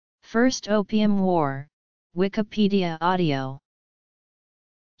First Opium War, Wikipedia audio.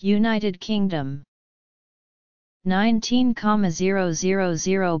 United Kingdom 19,000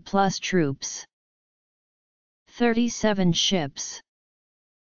 plus troops. 37 ships.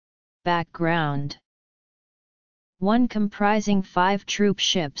 Background: 1 comprising 5 troop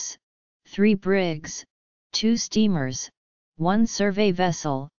ships, 3 brigs, 2 steamers, 1 survey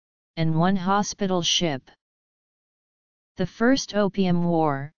vessel, and 1 hospital ship. The First Opium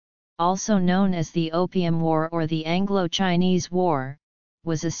War, also known as the Opium War or the Anglo-Chinese War,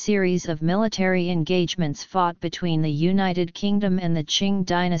 was a series of military engagements fought between the United Kingdom and the Qing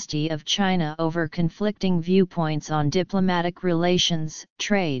dynasty of China over conflicting viewpoints on diplomatic relations,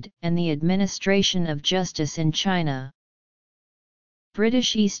 trade, and the administration of justice in China.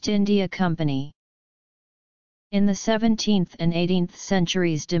 British East India Company. In the 17th and 18th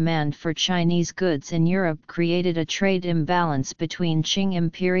centuries, demand for Chinese goods in Europe created a trade imbalance between Qing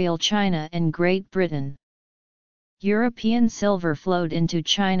Imperial China and Great Britain. European silver flowed into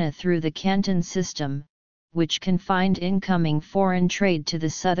China through the Canton system, which confined incoming foreign trade to the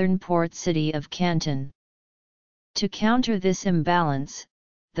southern port city of Canton. To counter this imbalance,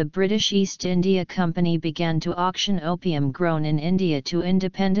 the British East India Company began to auction opium grown in India to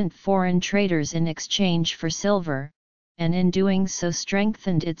independent foreign traders in exchange for silver, and in doing so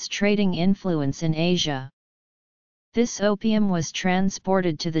strengthened its trading influence in Asia. This opium was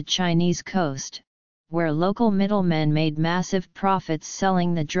transported to the Chinese coast, where local middlemen made massive profits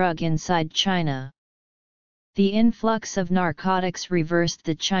selling the drug inside China. The influx of narcotics reversed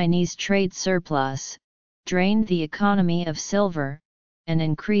the Chinese trade surplus, drained the economy of silver, and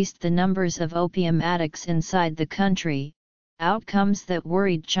increased the numbers of opium addicts inside the country, outcomes that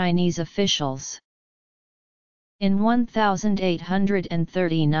worried Chinese officials. In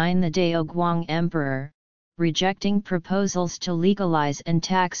 1839, the Daoguang Emperor, rejecting proposals to legalize and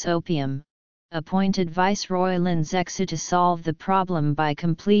tax opium, appointed Viceroy Lin Zexu to solve the problem by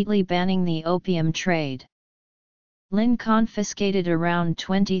completely banning the opium trade. Lin confiscated around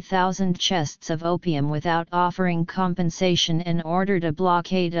 20,000 chests of opium without offering compensation and ordered a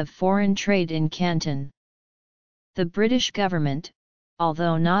blockade of foreign trade in Canton. The British government,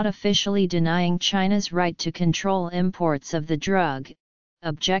 although not officially denying China's right to control imports of the drug,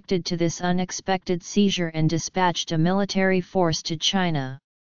 objected to this unexpected seizure and dispatched a military force to China.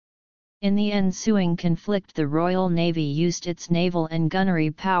 In the ensuing conflict, the Royal Navy used its naval and gunnery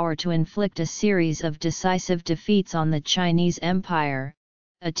power to inflict a series of decisive defeats on the Chinese Empire,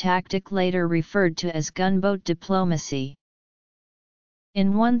 a tactic later referred to as gunboat diplomacy.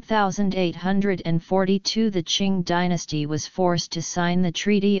 In 1842, the Qing dynasty was forced to sign the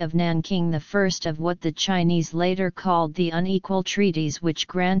Treaty of Nanking, the first of what the Chinese later called the Unequal Treaties, which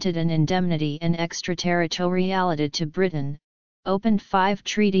granted an indemnity and extraterritoriality to Britain, opened 5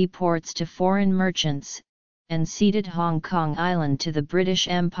 treaty ports to foreign merchants, and ceded Hong Kong Island to the British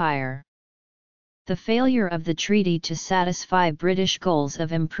Empire. The failure of the treaty to satisfy British goals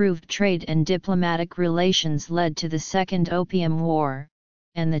of improved trade and diplomatic relations led to the Second Opium War,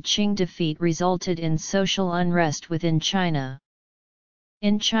 and the Qing defeat resulted in social unrest within China.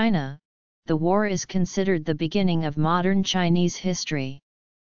 In China, the war is considered the beginning of modern Chinese history.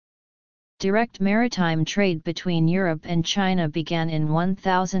 Direct maritime trade between Europe and China began in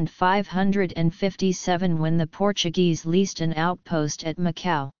 1557 when the Portuguese leased an outpost at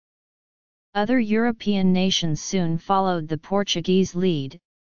Macau. Other European nations soon followed the Portuguese lead,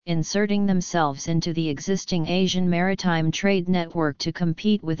 inserting themselves into the existing Asian maritime trade network to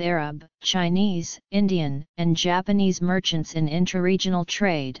compete with Arab, Chinese, Indian, and Japanese merchants in intra-regional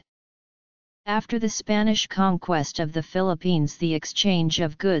trade. After the Spanish conquest of the Philippines, the exchange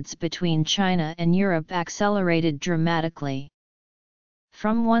of goods between China and Europe accelerated dramatically.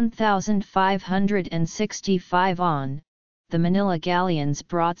 From 1565 on, the Manila galleons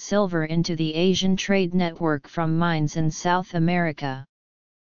brought silver into the Asian trade network from mines in South America.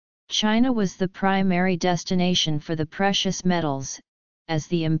 China was the primary destination for the precious metals, as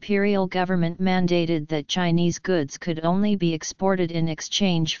the imperial government mandated that Chinese goods could only be exported in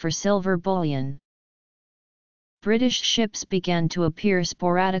exchange for silver bullion. British ships began to appear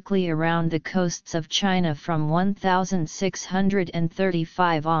sporadically around the coasts of China from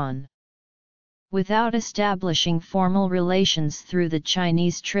 1635 on. Without establishing formal relations through the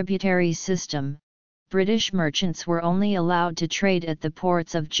Chinese tributary system, British merchants were only allowed to trade at the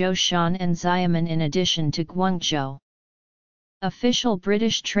ports of Zhoushan and Xiamen in addition to Guangzhou. Official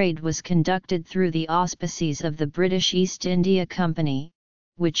British trade was conducted through the auspices of the British East India Company,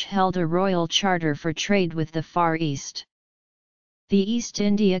 which held a royal charter for trade with the Far East. The East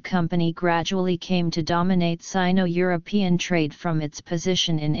India Company gradually came to dominate Sino-European trade from its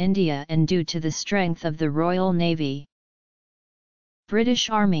position in India and due to the strength of the Royal Navy. British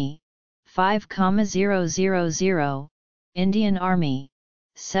Army, 5,000, Indian Army,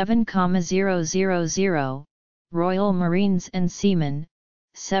 7,000, Royal Marines and Seamen,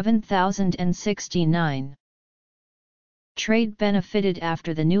 7,069. Trade benefited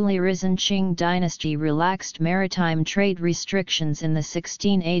after the newly risen Qing dynasty relaxed maritime trade restrictions in the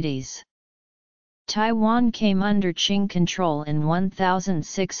 1680s. Taiwan came under Qing control in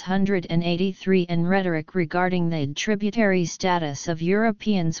 1683 and rhetoric regarding the tributary status of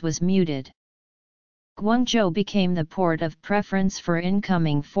Europeans was muted. Guangzhou became the port of preference for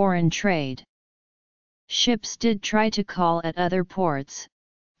incoming foreign trade. Ships did try to call at other ports,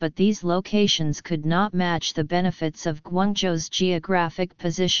 but these locations could not match the benefits of Guangzhou's geographic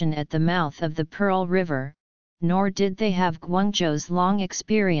position at the mouth of the Pearl River, nor did they have Guangzhou's long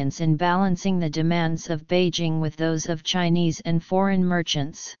experience in balancing the demands of Beijing with those of Chinese and foreign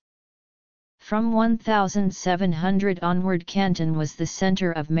merchants. From 1700 onward, Canton was the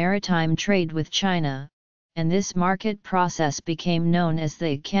center of maritime trade with China, and this market process became known as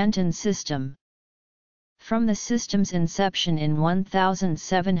the Canton system. From the system's inception in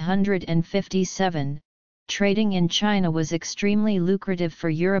 1757, trading in China was extremely lucrative for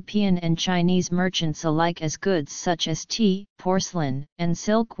European and Chinese merchants alike, as goods such as tea, porcelain, and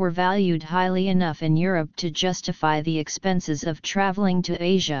silk were valued highly enough in Europe to justify the expenses of traveling to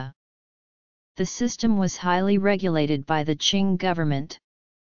Asia. The system was highly regulated by the Qing government.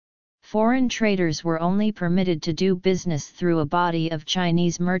 Foreign traders were only permitted to do business through a body of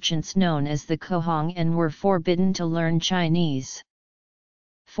Chinese merchants known as the Cohong and were forbidden to learn Chinese.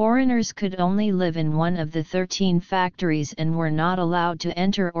 Foreigners could only live in one of the 13 factories and were not allowed to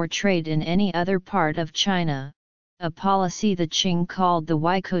enter or trade in any other part of China, a policy the Qing called the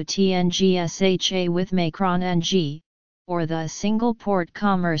Wiko-Tngsha with Macron Ng, or the single port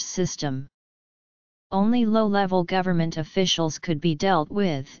commerce system. Only low-level government officials could be dealt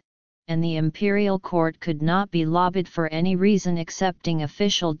with, and the imperial court could not be lobbied for any reason excepting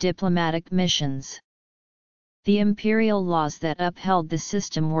official diplomatic missions. The imperial laws that upheld the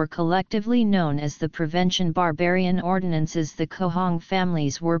system were collectively known as the Prevention Barbarian Ordinances. The Cohong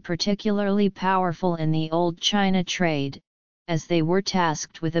families were particularly powerful in the old China trade, as they were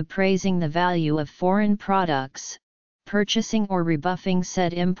tasked with appraising the value of foreign products, purchasing or rebuffing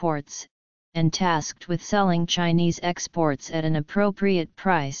said imports, and tasked with selling Chinese exports at an appropriate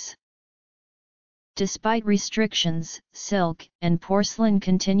price. Despite restrictions, silk and porcelain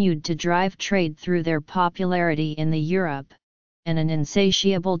continued to drive trade through their popularity in Europe, and an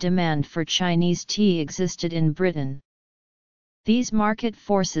insatiable demand for Chinese tea existed in Britain. These market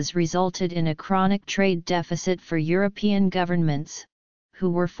forces resulted in a chronic trade deficit for European governments, who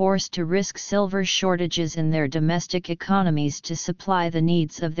were forced to risk silver shortages in their domestic economies to supply the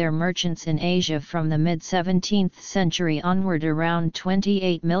needs of their merchants in Asia. From the mid-17th century onward, around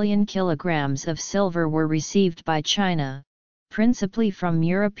 28 million kilograms of silver were received by China, principally from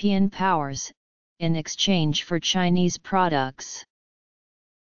European powers, in exchange for Chinese products.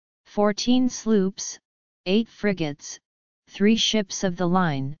 14 sloops, 8 frigates, 3 ships of the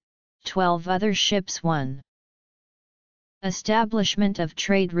line, 12 other ships. 1. Establishment of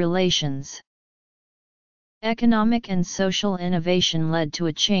trade relations. Economic and social innovation led to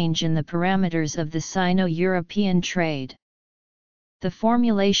a change in the parameters of the Sino-European trade. The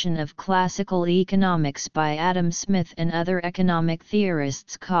formulation of classical economics by Adam Smith and other economic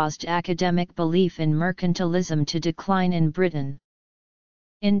theorists caused academic belief in mercantilism to decline in Britain.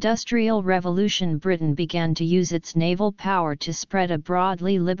 Industrial Revolution. Britain began to use its naval power to spread a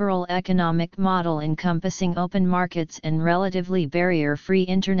broadly liberal economic model encompassing open markets and relatively barrier-free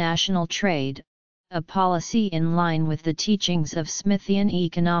international trade, a policy in line with the teachings of Smithian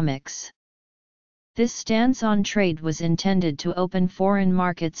economics. This stance on trade was intended to open foreign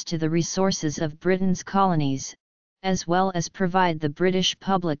markets to the resources of Britain's colonies, as well as provide the British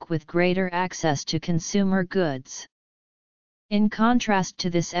public with greater access to consumer goods. In contrast to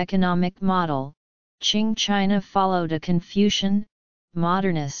this economic model, Qing China followed a Confucian,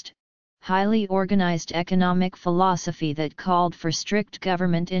 modernist, highly organized economic philosophy that called for strict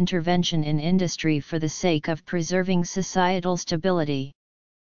government intervention in industry for the sake of preserving societal stability.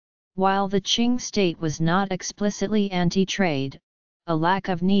 While the Qing state was not explicitly anti-trade, a lack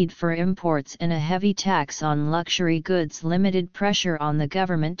of need for imports and a heavy tax on luxury goods limited pressure on the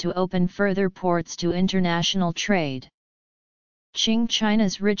government to open further ports to international trade. Qing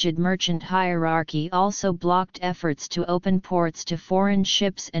China's rigid merchant hierarchy also blocked efforts to open ports to foreign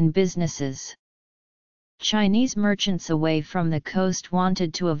ships and businesses. Chinese merchants away from the coast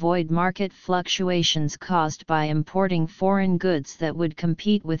wanted to avoid market fluctuations caused by importing foreign goods that would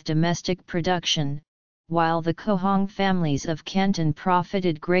compete with domestic production, while the Kohong families of Canton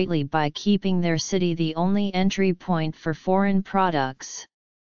profited greatly by keeping their city the only entry point for foreign products.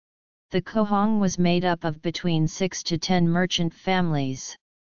 The Kohong was made up of between 6 to 10 merchant families.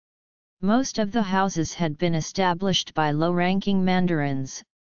 Most of the houses had been established by low-ranking mandarins,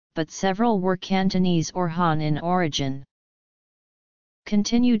 but several were Cantonese or Han in origin.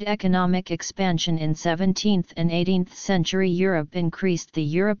 Continued economic expansion in 17th and 18th century Europe increased the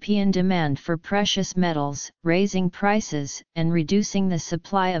European demand for precious metals, raising prices and reducing the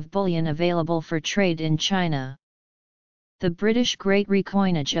supply of bullion available for trade in China. The British Great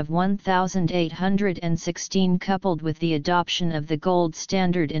Recoinage of 1816 coupled with the adoption of the gold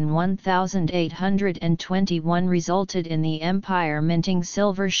standard in 1821 resulted in the empire minting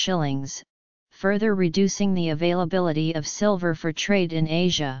silver shillings, further reducing the availability of silver for trade in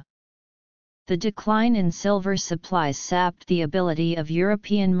Asia. The decline in silver supplies sapped the ability of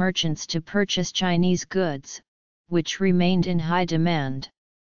European merchants to purchase Chinese goods, which remained in high demand.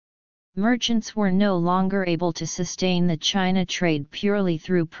 Merchants were no longer able to sustain the China trade purely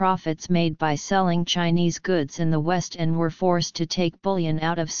through profits made by selling Chinese goods in the West and were forced to take bullion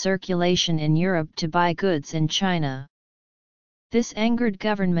out of circulation in Europe to buy goods in China. This angered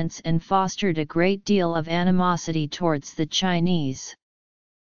governments and fostered a great deal of animosity towards the Chinese.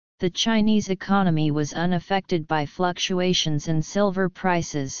 The Chinese economy was unaffected by fluctuations in silver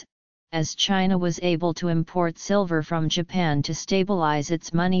prices, as China was able to import silver from Japan to stabilize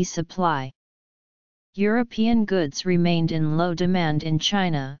its money supply. European goods remained in low demand in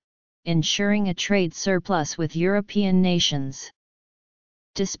China, ensuring a trade surplus with European nations.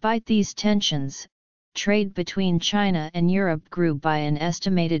 Despite these tensions, trade between China and Europe grew by an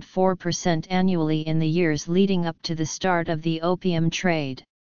estimated 4% annually in the years leading up to the start of the opium trade.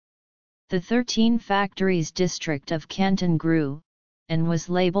 The 13 factories district of Canton grew, and was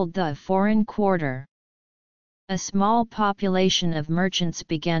labeled the Foreign Quarter. A small population of merchants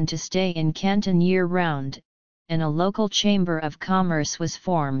began to stay in Canton year-round, and a local chamber of commerce was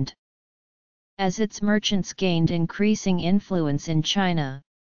formed. As its merchants gained increasing influence in China,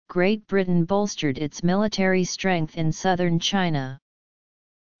 Great Britain bolstered its military strength in southern China.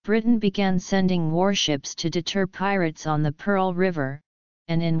 Britain began sending warships to deter pirates on the Pearl River,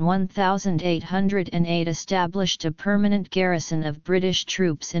 and in 1808 established a permanent garrison of British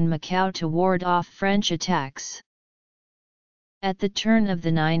troops in Macau to ward off French attacks. At the turn of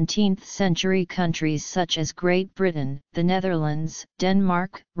the 19th century, countries such as Great Britain, the Netherlands,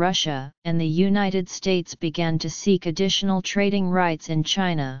 Denmark, Russia, and the United States began to seek additional trading rights in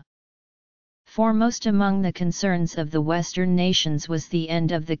China. Foremost among the concerns of the Western nations was the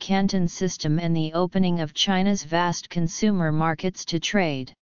end of the Canton system and the opening of China's vast consumer markets to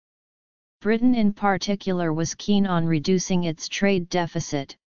trade. Britain in particular was keen on reducing its trade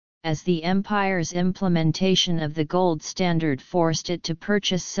deficit, as the empire's implementation of the gold standard forced it to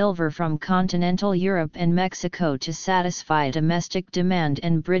purchase silver from continental Europe and Mexico to satisfy domestic demand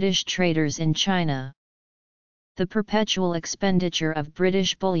and British traders in China. The perpetual expenditure of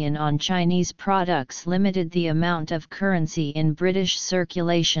British bullion on Chinese products limited the amount of currency in British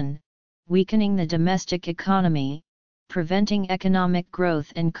circulation, weakening the domestic economy, preventing economic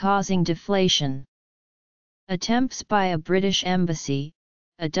growth and causing deflation. Attempts by a British embassy,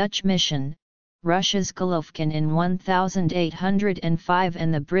 a Dutch mission, Russia's Golovkin in 1805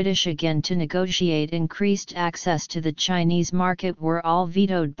 and the British again to negotiate increased access to the Chinese market were all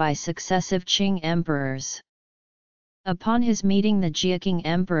vetoed by successive Qing emperors. Upon his meeting the Jiaqing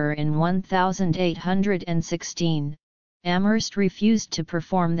Emperor in 1816, Amherst refused to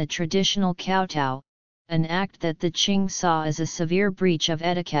perform the traditional kowtow, an act that the Qing saw as a severe breach of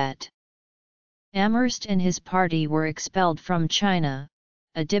etiquette. Amherst and his party were expelled from China,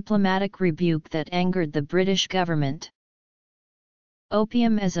 a diplomatic rebuke that angered the British government.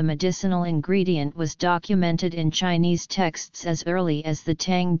 Opium as a medicinal ingredient was documented in Chinese texts as early as the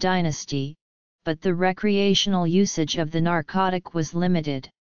Tang dynasty, but the recreational usage of the narcotic was limited.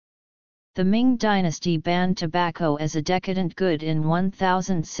 The Ming dynasty banned tobacco as a decadent good in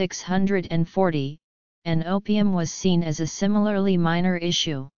 1640, and opium was seen as a similarly minor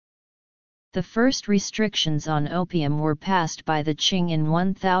issue. The first restrictions on opium were passed by the Qing in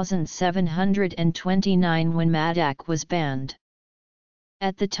 1729 when Madak was banned.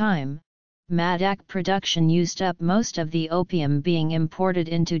 At the time, Madak production used up most of the opium being imported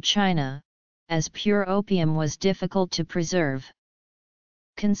into China, as pure opium was difficult to preserve.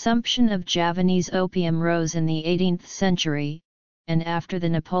 Consumption of Javanese opium rose in the 18th century, and after the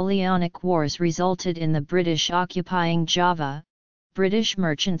Napoleonic Wars resulted in the British occupying Java, British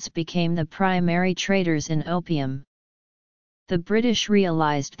merchants became the primary traders in opium. The British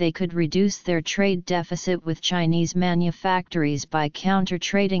realized they could reduce their trade deficit with Chinese manufactories by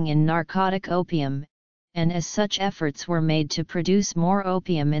counter-trading in narcotic opium, and as such efforts were made to produce more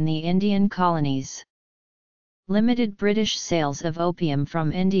opium in the Indian colonies. Limited British sales of opium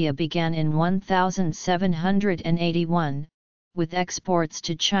from India began in 1781, with exports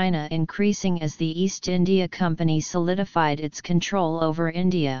to China increasing as the East India Company solidified its control over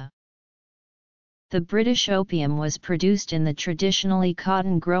India. The British opium was produced in the traditionally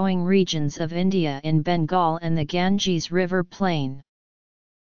cotton-growing regions of India in Bengal and the Ganges River Plain.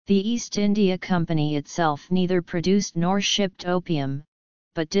 The East India Company itself neither produced nor shipped opium,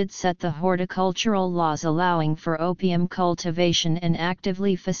 but did set the horticultural laws allowing for opium cultivation and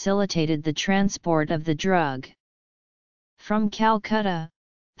actively facilitated the transport of the drug. From Calcutta,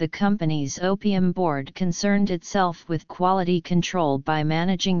 the company's opium board concerned itself with quality control by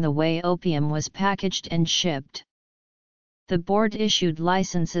managing the way opium was packaged and shipped. The board issued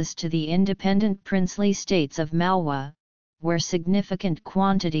licenses to the independent princely states of Malwa, where significant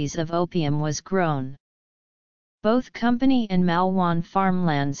quantities of opium was grown. Both Company and Malwan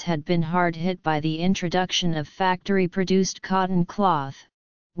farmlands had been hard hit by the introduction of factory-produced cotton cloth,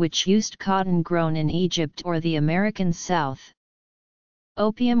 which used cotton grown in Egypt or the American South.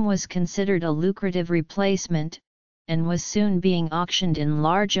 Opium was considered a lucrative replacement, and was soon being auctioned in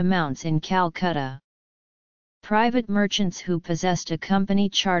large amounts in Calcutta. Private merchants who possessed a company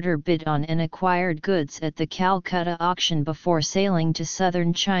charter bid on and acquired goods at the Calcutta auction before sailing to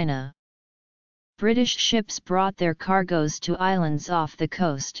southern China. British ships brought their cargoes to islands off the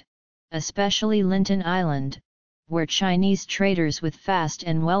coast, especially Linton Island, where Chinese traders with fast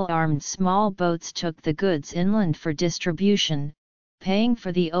and well-armed small boats took the goods inland for distribution, paying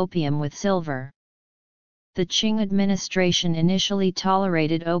for the opium with silver. The Qing administration initially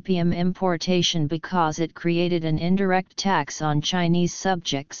tolerated opium importation because it created an indirect tax on Chinese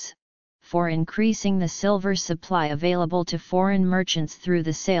subjects, for increasing the silver supply available to foreign merchants through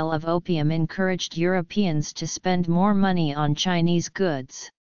the sale of opium encouraged Europeans to spend more money on Chinese goods.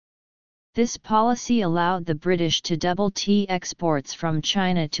 This policy allowed the British to double tea exports from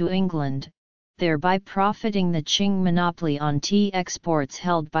China to England, thereby profiting the Qing monopoly on tea exports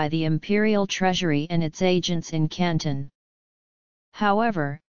held by the Imperial Treasury and its agents in Canton.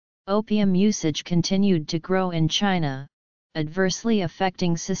 However, opium usage continued to grow in China, adversely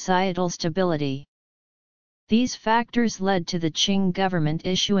affecting societal stability. These factors led to the Qing government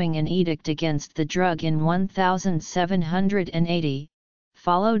issuing an edict against the drug in 1780,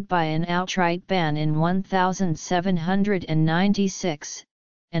 followed by an outright ban in 1796,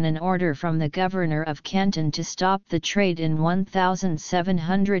 and an order from the governor of Canton to stop the trade in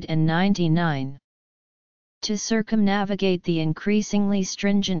 1799. To circumnavigate the increasingly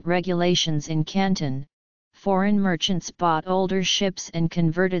stringent regulations in Canton, foreign merchants bought older ships and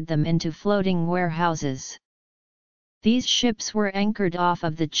converted them into floating warehouses. These ships were anchored off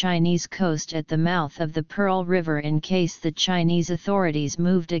of the Chinese coast at the mouth of the Pearl River in case the Chinese authorities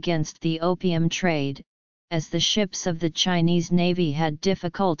moved against the opium trade, as the ships of the Chinese Navy had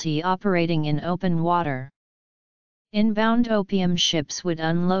difficulty operating in open water. Inbound opium ships would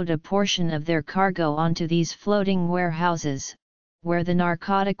unload a portion of their cargo onto these floating warehouses, where the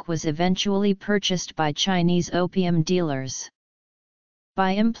narcotic was eventually purchased by Chinese opium dealers.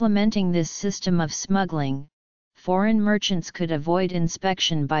 By implementing this system of smuggling, foreign merchants could avoid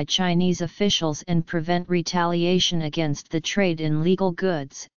inspection by Chinese officials and prevent retaliation against the trade in legal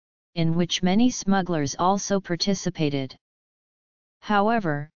goods, in which many smugglers also participated.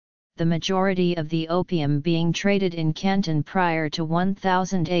 However, the majority of the opium being traded in Canton prior to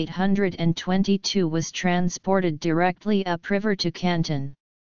 1822 was transported directly upriver to Canton.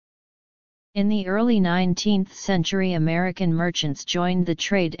 In the early 19th century, American merchants joined the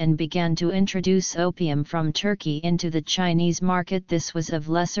trade and began to introduce opium from Turkey into the Chinese market. This was of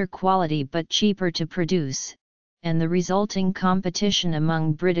lesser quality but cheaper to produce, and the resulting competition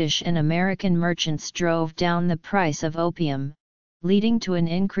among British and American merchants drove down the price of opium, leading to an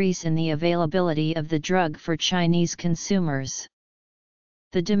increase in the availability of the drug for Chinese consumers.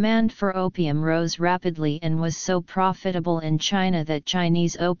 The demand for opium rose rapidly and was so profitable in China that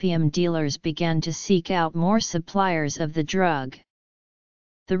Chinese opium dealers began to seek out more suppliers of the drug.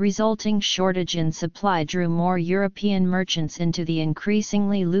 The resulting shortage in supply drew more European merchants into the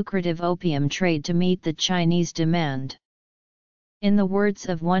increasingly lucrative opium trade to meet the Chinese demand. In the words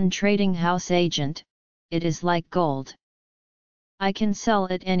of one trading house agent, "It is like gold. I can sell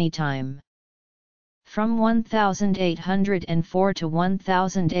it any time." From 1804 to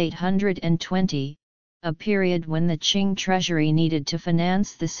 1820, a period when the Qing treasury needed to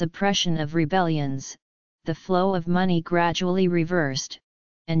finance the suppression of rebellions, the flow of money gradually reversed,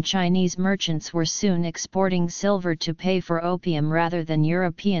 and Chinese merchants were soon exporting silver to pay for opium rather than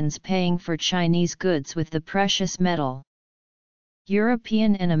Europeans paying for Chinese goods with the precious metal.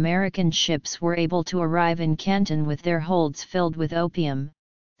 European and American ships were able to arrive in Canton with their holds filled with opium,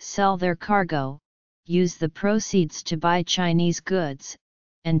 sell their cargo, use the proceeds to buy Chinese goods,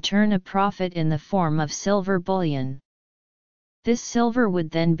 and turn a profit in the form of silver bullion. This silver would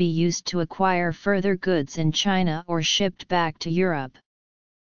then be used to acquire further goods in China or shipped back to Europe.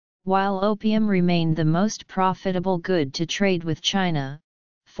 While opium remained the most profitable good to trade with China,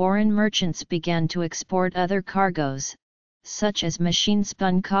 foreign merchants began to export other cargoes, such as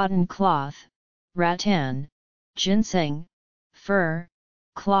machine-spun cotton cloth, rattan, ginseng, fur,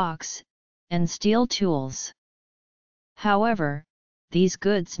 clocks, and steel tools. However, these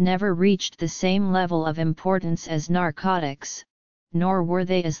goods never reached the same level of importance as narcotics, nor were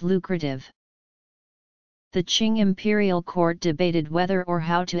they as lucrative. The Qing imperial court debated whether or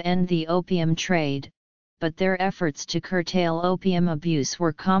how to end the opium trade, but their efforts to curtail opium abuse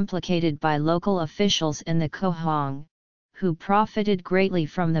were complicated by local officials and the Kohong, who profited greatly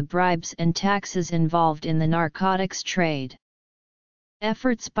from the bribes and taxes involved in the narcotics trade.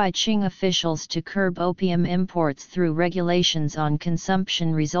 Efforts by Qing officials to curb opium imports through regulations on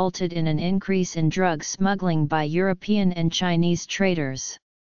consumption resulted in an increase in drug smuggling by European and Chinese traders.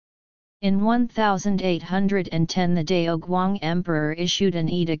 In 1810 the Daoguang Emperor issued an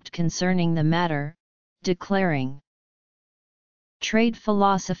edict concerning the matter, declaring Trade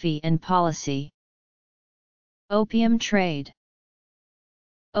Philosophy and Policy. Opium Trade.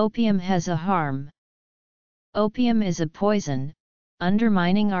 Opium has a harm. Opium is a poison,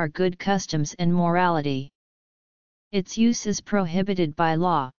 undermining our good customs and morality. Its use is prohibited by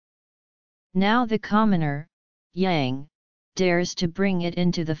law. Now the commoner, Yang, dares to bring it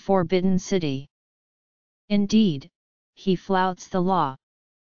into the forbidden city. Indeed, he flouts the law.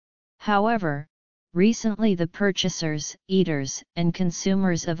 However, recently the purchasers, eaters, and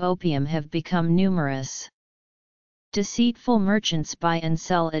consumers of opium have become numerous. Deceitful merchants buy and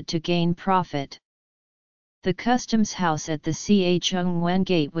sell it to gain profit. The customs house at the Chongwen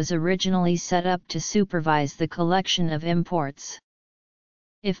Gate was originally set up to supervise the collection of imports.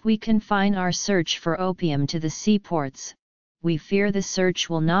 If we confine our search for opium to the seaports, we fear the search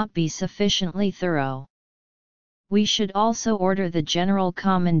will not be sufficiently thorough. We should also order the General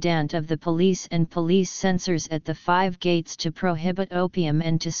Commandant of the police and police censors at the 5 gates to prohibit opium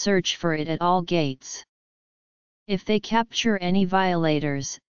and to search for it at all gates. If they capture any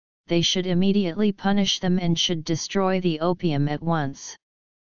violators, they should immediately punish them and should destroy the opium at once.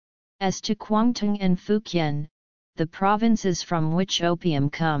 As to Guangdong and Fujian, the provinces from which opium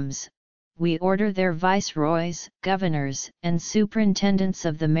comes, we order their viceroys, governors, and superintendents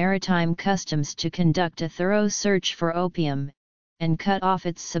of the maritime customs to conduct a thorough search for opium, and cut off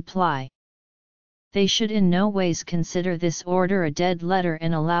its supply. They should in no ways consider this order a dead letter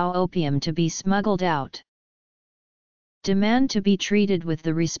and allow opium to be smuggled out. Demand to be treated with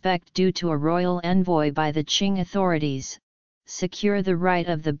the respect due to a royal envoy by the Qing authorities. Secure the right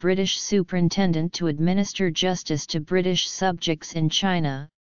of the British superintendent to administer justice to British subjects in China.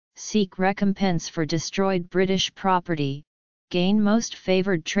 Seek recompense for destroyed British property. Gain most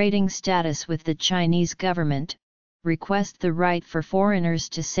favored trading status with the Chinese government. Request the right for foreigners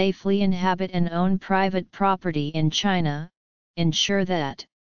to safely inhabit and own private property in China. Ensure that,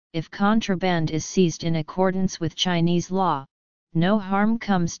 if contraband is seized in accordance with Chinese law, no harm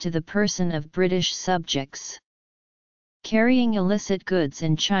comes to the person of British subjects. Carrying illicit goods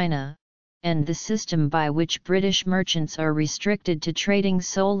in China, and the system by which British merchants are restricted to trading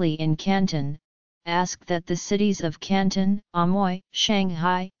solely in Canton, ask that the cities of Canton, Amoy,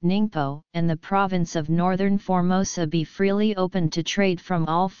 Shanghai, Ningpo, and the province of Northern Formosa be freely opened to trade from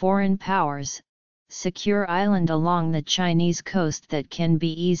all foreign powers. Secure island along the Chinese coast that can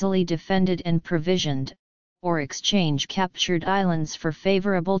be easily defended and provisioned, or exchange captured islands for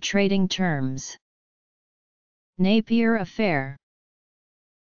favorable trading terms. Napier Affair.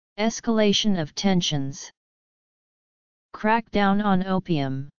 Escalation of tensions. Crackdown on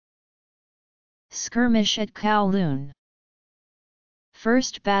opium. Skirmish at Kowloon.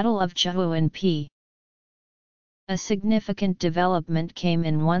 First Battle of Chuanpi. A significant development came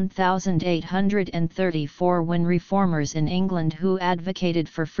in 1834 when reformers in England who advocated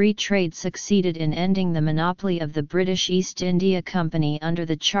for free trade succeeded in ending the monopoly of the British East India Company under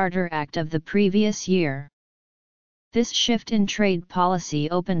the Charter Act of the previous year. This shift in trade policy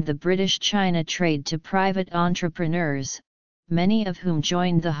opened the British-China trade to private entrepreneurs, many of whom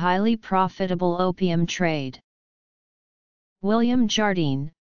joined the highly profitable opium trade. William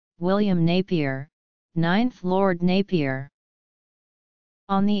Jardine, William Napier, 9th Lord Napier.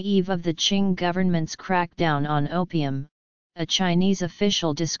 On the eve of the Qing government's crackdown on opium, a Chinese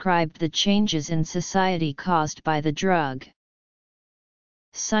official described the changes in society caused by the drug.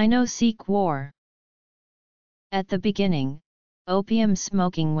 Sino-Sikh War. At the beginning, opium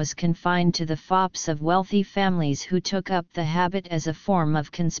smoking was confined to the fops of wealthy families who took up the habit as a form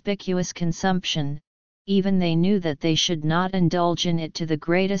of conspicuous consumption, even they knew that they should not indulge in it to the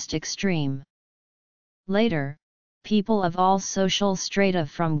greatest extreme. Later, people of all social strata,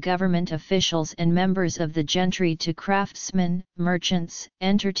 from government officials and members of the gentry to craftsmen, merchants,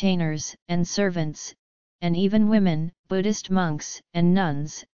 entertainers, and servants, and even women, Buddhist monks and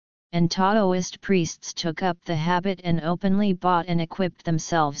nuns, and Taoist priests took up the habit and openly bought and equipped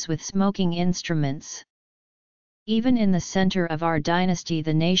themselves with smoking instruments. Even in the center of our dynasty,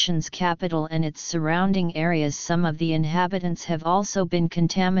 the nation's capital and its surrounding areas, some of the inhabitants have also been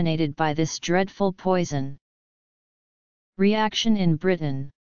contaminated by this dreadful poison. Reaction in Britain.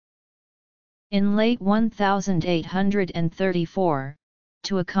 In late 1834,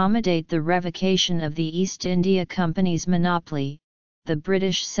 to accommodate the revocation of the East India Company's monopoly, the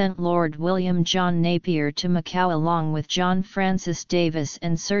British sent Lord William John Napier to Macau along with John Francis Davis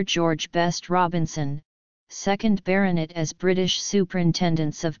and Sir George Best Robinson, 2nd Baronet, as British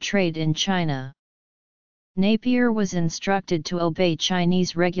superintendents of trade in China. Napier was instructed to obey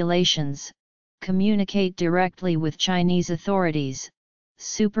Chinese regulations, communicate directly with Chinese authorities,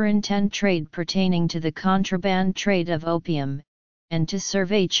 superintend trade pertaining to the contraband trade of opium, and to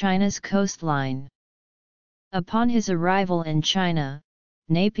survey China's coastline. Upon his arrival in China,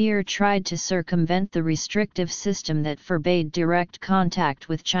 Napier tried to circumvent the restrictive system that forbade direct contact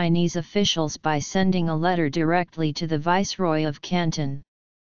with Chinese officials by sending a letter directly to the Viceroy of Canton.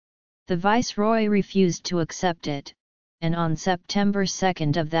 The Viceroy refused to accept it, and on September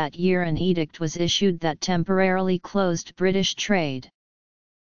 2 of that year an edict was issued that temporarily closed British trade.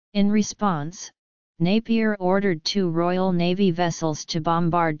 In response, Napier ordered 2 Royal Navy vessels to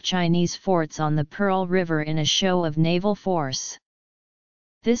bombard Chinese forts on the Pearl River in a show of naval force.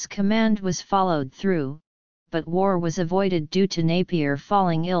 This command was followed through, but war was avoided due to Napier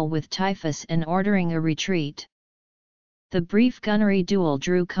falling ill with typhus and ordering a retreat. The brief gunnery duel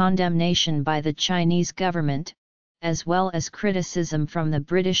drew condemnation by the Chinese government, as well as criticism from the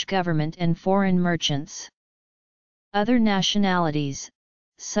British government and foreign merchants. Other nationalities,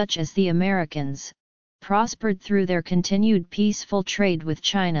 such as the Americans, prospered through their continued peaceful trade with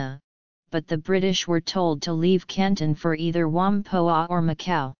China, but the British were told to leave Canton for either Whampoa or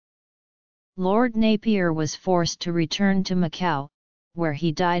Macau. Lord Napier was forced to return to Macau, where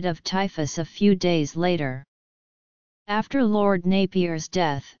he died of typhus a few days later. After Lord Napier's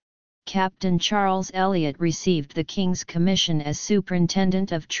death, Captain Charles Elliot received the King's Commission as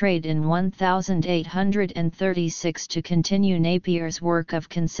Superintendent of Trade in 1836 to continue Napier's work of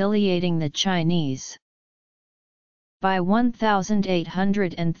conciliating the Chinese. By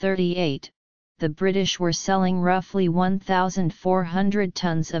 1838, the British were selling roughly 1,400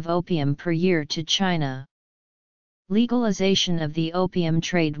 tons of opium per year to China. Legalization of the opium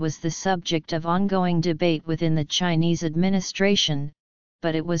trade was the subject of ongoing debate within the Chinese administration,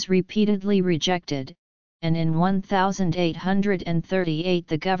 but it was repeatedly rejected, and in 1838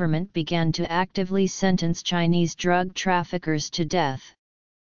 the government began to actively sentence Chinese drug traffickers to death.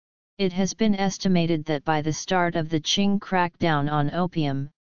 It has been estimated that by the start of the Qing crackdown on opium,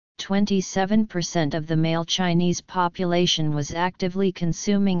 27% of the male Chinese population was actively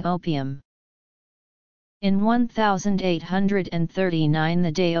consuming opium. In 1839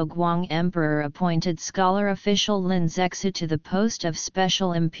 the Daoguang Emperor appointed scholar official Lin Zexu to the post of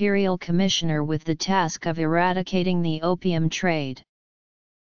Special Imperial Commissioner with the task of eradicating the opium trade.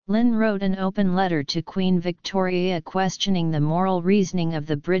 Lin wrote an open letter to Queen Victoria questioning the moral reasoning of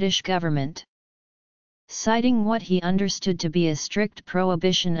the British government. Citing what he understood to be a strict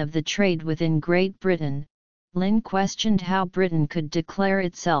prohibition of the trade within Great Britain, Lin questioned how Britain could declare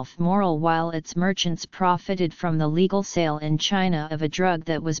itself moral while its merchants profited from the legal sale in China of a drug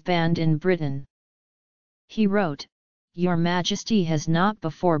that was banned in Britain. He wrote, "Your Majesty has not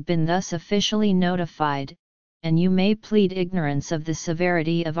before been thus officially notified, and you may plead ignorance of the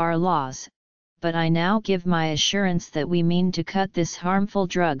severity of our laws, but I now give my assurance that we mean to cut this harmful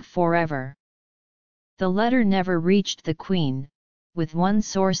drug forever." The letter never reached the Queen, with one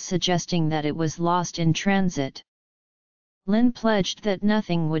source suggesting that it was lost in transit. Lin pledged that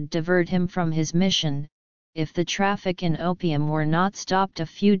nothing would divert him from his mission, if the traffic in opium were not stopped a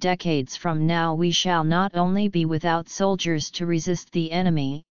few decades from now, we shall not only be without soldiers to resist the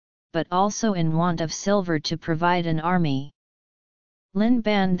enemy, but also in want of silver to provide an army. Lin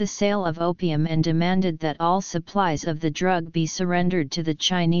banned the sale of opium and demanded that all supplies of the drug be surrendered to the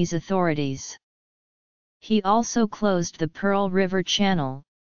Chinese authorities. He also closed the Pearl River Channel,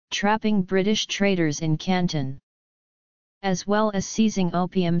 trapping British traders in Canton, as well as seizing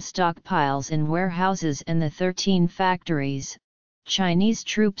opium stockpiles in warehouses and the 13 factories. Chinese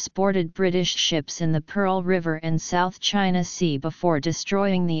troops boarded British ships in the Pearl River and South China Sea before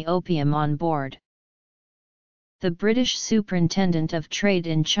destroying the opium on board. The British Superintendent of Trade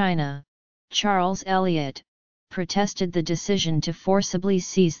in China, Charles Elliot, protested the decision to forcibly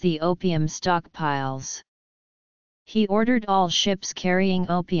seize the opium stockpiles. He ordered all ships carrying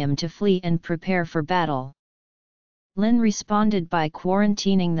opium to flee and prepare for battle. Lin responded by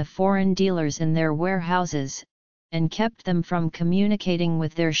quarantining the foreign dealers in their warehouses, and kept them from communicating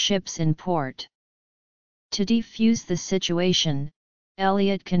with their ships in port. To defuse the situation,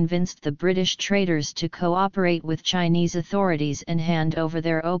 Elliot convinced the British traders to cooperate with Chinese authorities and hand over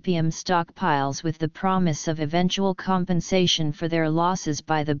their opium stockpiles with the promise of eventual compensation for their losses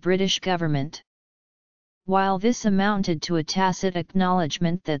by the British government. While this amounted to a tacit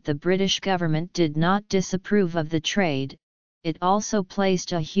acknowledgement that the British government did not disapprove of the trade, it also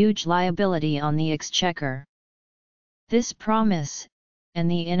placed a huge liability on the exchequer. This promise, and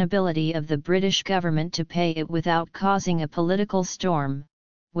the inability of the British government to pay it without causing a political storm,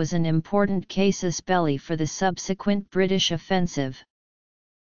 was an important casus belli for the subsequent British offensive.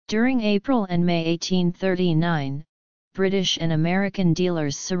 During April and May 1839, British and American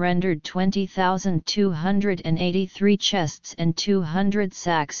dealers surrendered 20,283 chests and 200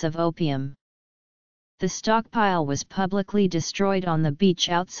 sacks of opium. The stockpile was publicly destroyed on the beach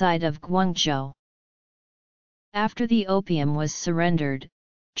outside of Guangzhou. After the opium was surrendered,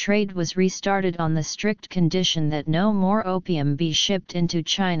 trade was restarted on the strict condition that no more opium be shipped into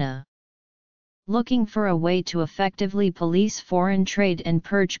China. Looking for a way to effectively police foreign trade and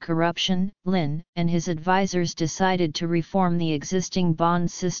purge corruption, Lin and his advisors decided to reform the existing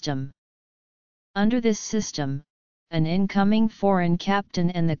bond system. Under this system, an incoming foreign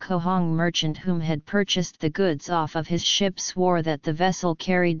captain and the Kohong merchant whom had purchased the goods off of his ship swore that the vessel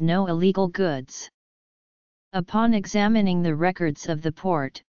carried no illegal goods. Upon examining the records of the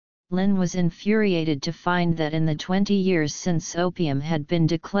port, Lin was infuriated to find that in the 20 years since opium had been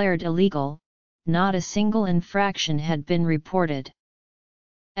declared illegal, not a single infraction had been reported.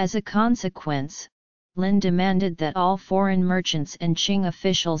 As a consequence, Lin demanded that all foreign merchants and Qing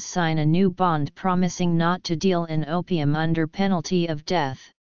officials sign a new bond promising not to deal in opium under penalty of death.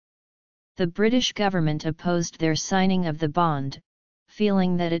 The British government opposed their signing of the bond,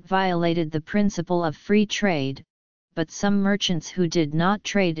 feeling that it violated the principle of free trade, but some merchants who did not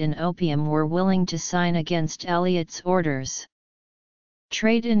trade in opium were willing to sign against Elliot's orders.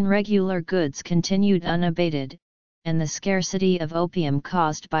 Trade in regular goods continued unabated, and the scarcity of opium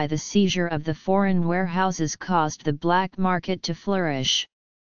caused by the seizure of the foreign warehouses caused the black market to flourish.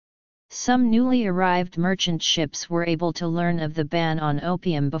 Some newly arrived merchant ships were able to learn of the ban on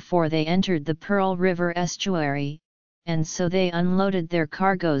opium before they entered the Pearl River estuary, and so they unloaded their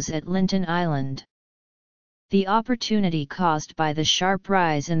cargoes at Linton Island. The opportunity caused by the sharp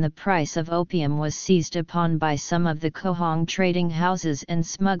rise in the price of opium was seized upon by some of the Kohong trading houses and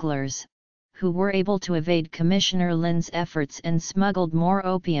smugglers, who were able to evade Commissioner Lin's efforts and smuggled more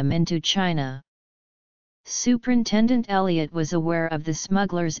opium into China. Superintendent Elliot was aware of the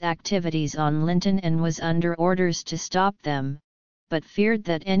smugglers' activities on Linton and was under orders to stop them, but feared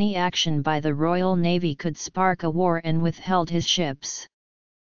that any action by the Royal Navy could spark a war and withheld his ships.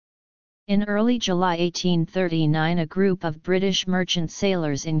 In early July 1839, a group of British merchant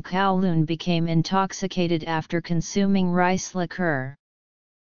sailors in Kowloon became intoxicated after consuming rice liqueur.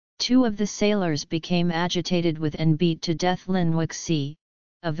 2 of the sailors became agitated with and beat to death Lin Wuxi,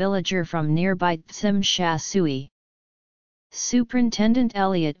 a villager from nearby Tsim Sha Sui. Superintendent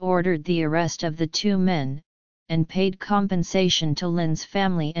Elliot ordered the arrest of the 2 men, and paid compensation to Lin's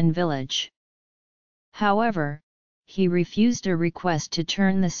family and village. However, he refused a request to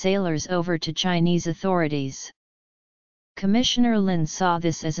turn the sailors over to Chinese authorities. Commissioner Lin saw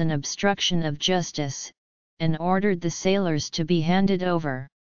this as an obstruction of justice, and ordered the sailors to be handed over.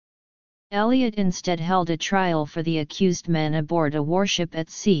 Elliot instead held a trial for the accused men aboard a warship at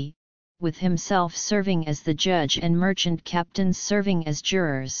sea, with himself serving as the judge and merchant captains serving as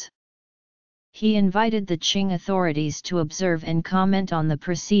jurors. He invited the Qing authorities to observe and comment on the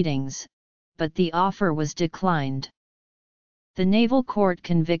proceedings, but the offer was declined. The naval court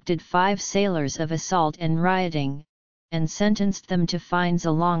convicted 5 sailors of assault and rioting, and sentenced them to fines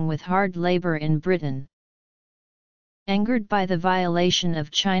along with hard labor in Britain. Angered by the violation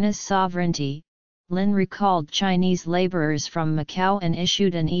of China's sovereignty, Lin recalled Chinese laborers from Macau and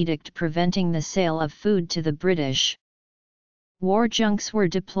issued an edict preventing the sale of food to the British. War junks were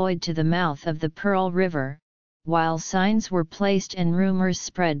deployed to the mouth of the Pearl River, while signs were placed and rumors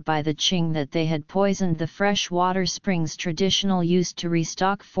spread by the Qing that they had poisoned the fresh water springs traditional used to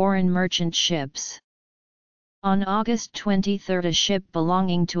restock foreign merchant ships. On August 23, a ship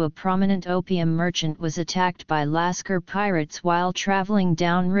belonging to a prominent opium merchant was attacked by Lascar pirates while traveling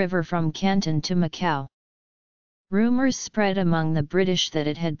downriver from Canton to Macau. Rumors spread among the British that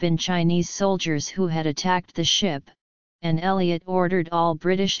it had been Chinese soldiers who had attacked the ship, and Elliot ordered all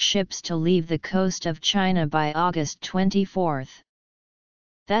British ships to leave the coast of China by August 24.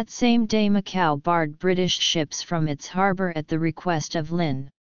 That same day Macau barred British ships from its harbour at the request of Lin.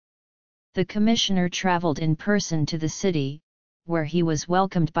 The commissioner travelled in person to the city, where he was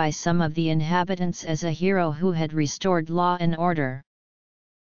welcomed by some of the inhabitants as a hero who had restored law and order.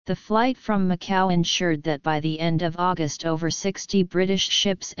 The flight from Macau ensured that by the end of August over 60 British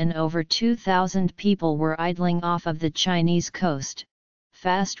ships and over 2,000 people were idling off of the Chinese coast,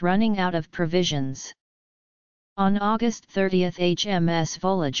 fast running out of provisions. On August 30 HMS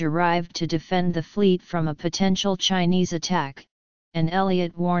Volage arrived to defend the fleet from a potential Chinese attack, and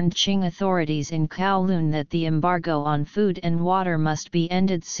Elliot warned Qing authorities in Kowloon that the embargo on food and water must be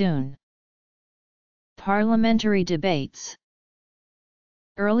ended soon. Parliamentary debates.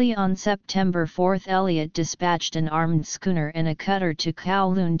 Early on September 4 Elliot dispatched an armed schooner and a cutter to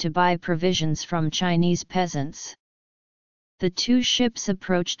Kowloon to buy provisions from Chinese peasants. The 2 ships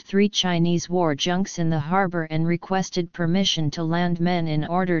approached 3 Chinese war junks in the harbour and requested permission to land men in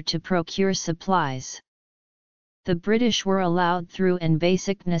order to procure supplies. The British were allowed through and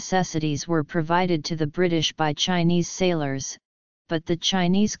basic necessities were provided to the British by Chinese sailors, but the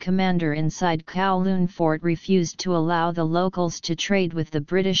Chinese commander inside Kowloon Fort refused to allow the locals to trade with the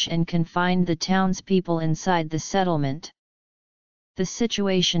British and confined the townspeople inside the settlement. The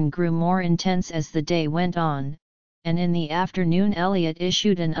situation grew more intense as the day went on, and in the afternoon Elliot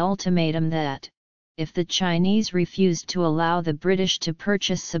issued an ultimatum that, if the Chinese refused to allow the British to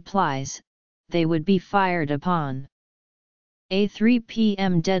purchase supplies, they would be fired upon. A 3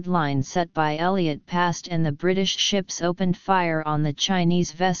 p.m. deadline set by Elliot passed and the British ships opened fire on the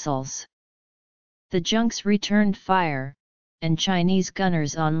Chinese vessels. The junks returned fire, and Chinese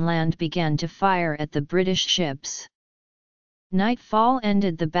gunners on land began to fire at the British ships. Nightfall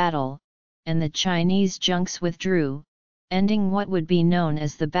ended the battle, and the Chinese junks withdrew, ending what would be known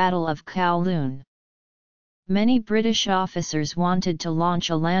as the Battle of Kowloon. Many British officers wanted to launch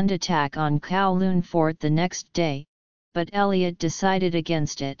a land attack on Kowloon Fort the next day, but Elliot decided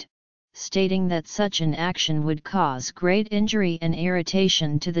against it, stating that such an action would cause great injury and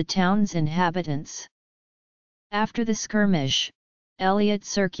irritation to the town's inhabitants. After the skirmish, Elliot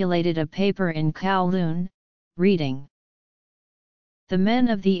circulated a paper in Kowloon, reading, "The men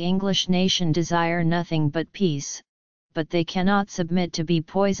of the English nation desire nothing but peace, but they cannot submit to be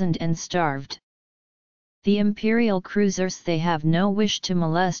poisoned and starved. The imperial cruisers they have no wish to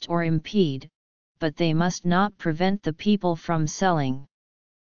molest or impede, but they must not prevent the people from selling.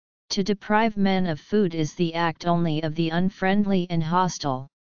 To deprive men of food is the act only of the unfriendly and hostile."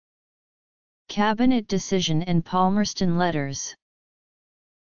 Cabinet decision and Palmerston letters.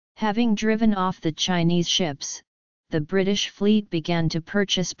 Having driven off the Chinese ships, the British fleet began to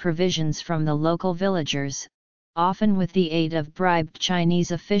purchase provisions from the local villagers, often with the aid of bribed Chinese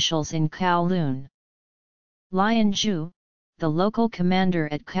officials in Kowloon. Lian Zhu, the local commander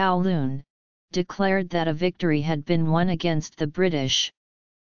at Kowloon, declared that a victory had been won against the British.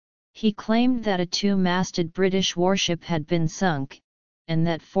 He claimed that a 2-masted British warship had been sunk, and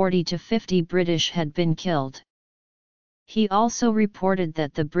that 40 to 50 British had been killed. He also reported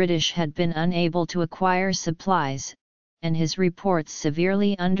that the British had been unable to acquire supplies, and his reports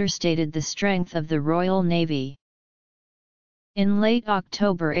severely understated the strength of the Royal Navy. In late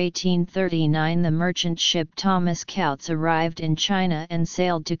October 1839 the merchant ship Thomas Coutts arrived in China and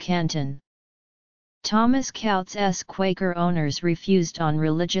sailed to Canton. Thomas Coutts's Quaker owners refused on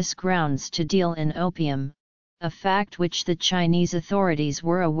religious grounds to deal in opium, a fact which the Chinese authorities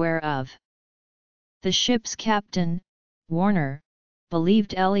were aware of. The ship's captain, Warner,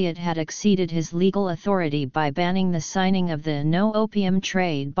 believed Elliot had exceeded his legal authority by banning the signing of the No Opium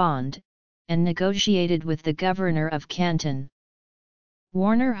Trade Bond, and negotiated with the governor of Canton.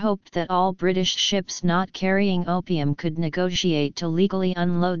 Warner hoped that all British ships not carrying opium could negotiate to legally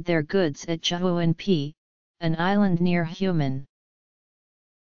unload their goods at Chuanpi, an island near Human.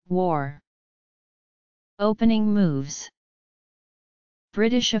 War. Opening moves.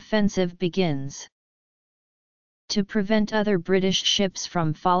 British offensive begins. To prevent other British ships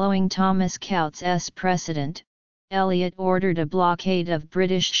from following Thomas Coutts's precedent, Elliot ordered a blockade of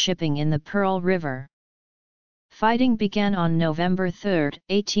British shipping in the Pearl River. Fighting began on November 3,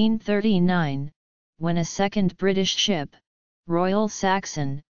 1839, when a second British ship, Royal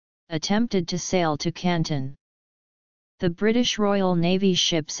Saxon, attempted to sail to Canton. The British Royal Navy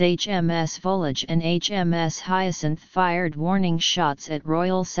ships HMS Volage and HMS Hyacinth fired warning shots at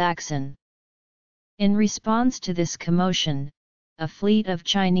Royal Saxon. In response to this commotion, a fleet of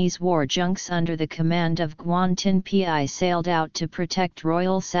Chinese war junks under the command of Guan Tin Pi sailed out to protect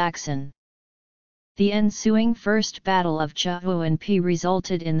Royal Saxon. The ensuing First Battle of Chuanpi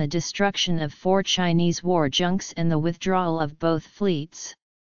resulted in the destruction of 4 Chinese war junks and the withdrawal of both fleets.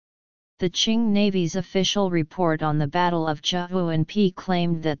 The Qing Navy's official report on the Battle of Chuanpi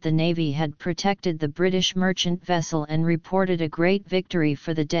claimed that the Navy had protected the British merchant vessel and reported a great victory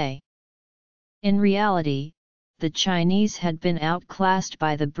for the day. In reality, the Chinese had been outclassed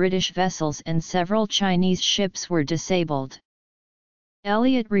by the British vessels and several Chinese ships were disabled.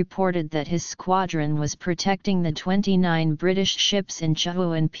 Elliot reported that his squadron was protecting the 29 British ships in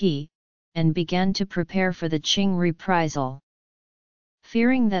Chuanpi, and began to prepare for the Qing reprisal.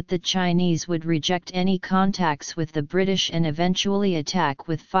 Fearing that the Chinese would reject any contacts with the British and eventually attack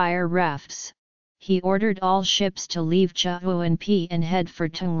with fire rafts, he ordered all ships to leave Chuanpi and head for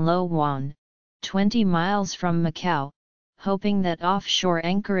Tung Lo Wan, 20 miles from Macau, hoping that offshore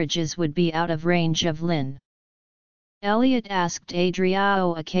anchorages would be out of range of Lin. Elliot asked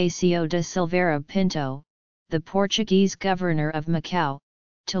Adrião Acacio de Silveira Pinto, the Portuguese governor of Macau,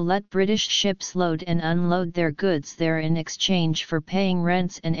 to let British ships load and unload their goods there in exchange for paying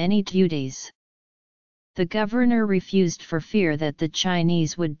rents and any duties. The governor refused for fear that the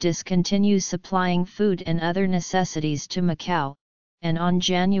Chinese would discontinue supplying food and other necessities to Macau, and on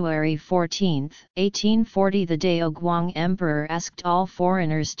January 14, 1840 the Daoguang Emperor asked all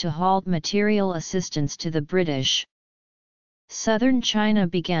foreigners to halt material assistance to the British. Southern China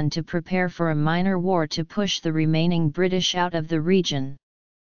began to prepare for a minor war to push the remaining British out of the region.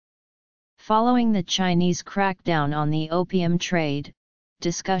 Following the Chinese crackdown on the opium trade,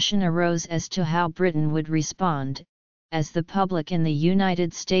 discussion arose as to how Britain would respond, as the public in the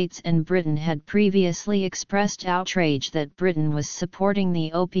United States and Britain had previously expressed outrage that Britain was supporting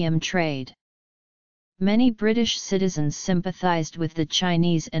the opium trade. Many British citizens sympathized with the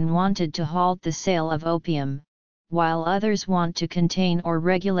Chinese and wanted to halt the sale of opium, while others want to contain or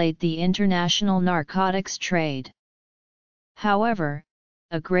regulate the international narcotics trade. However,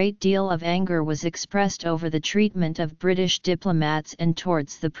 a great deal of anger was expressed over the treatment of British diplomats and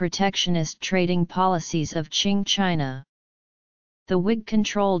towards the protectionist trading policies of Qing China. The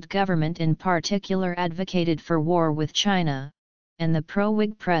Whig-controlled government in particular advocated for war with China, and the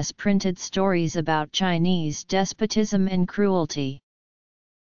pro-Whig press printed stories about Chinese despotism and cruelty.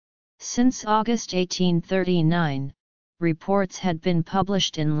 Since August 1839, reports had been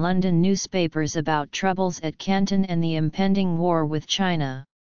published in London newspapers about troubles at Canton and the impending war with China.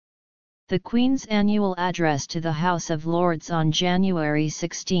 The Queen's annual address to the House of Lords on January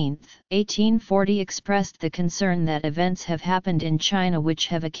 16, 1840 expressed the concern that events have happened in China which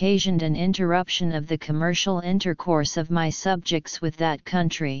have occasioned an interruption of the commercial intercourse of my subjects with that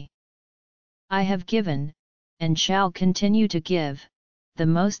country. I have given, and shall continue to give, the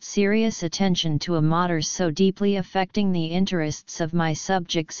most serious attention to a matter so deeply affecting the interests of my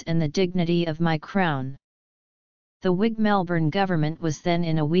subjects and the dignity of my crown. The Whig Melbourne government was then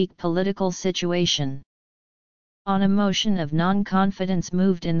in a weak political situation. On a motion of non-confidence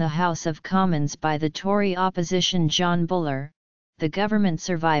moved in the House of Commons by the Tory opposition John Buller, the government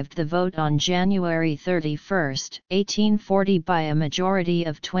survived the vote on January 31, 1840 by a majority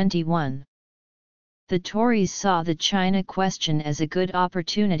of 21. The Tories saw the China question as a good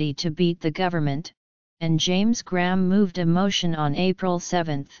opportunity to beat the government, and James Graham moved a motion on April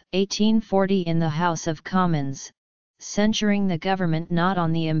 7, 1840 in the House of Commons, censuring the government not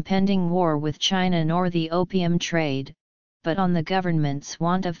on the impending war with China nor the opium trade, but on the government's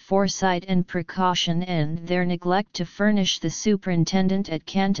want of foresight and precaution and their neglect to furnish the superintendent at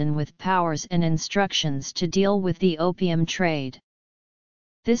Canton with powers and instructions to deal with the opium trade.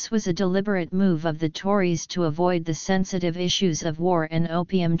 This was a deliberate move of the Tories to avoid the sensitive issues of war and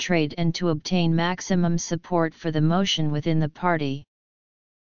opium trade and to obtain maximum support for the motion within the party.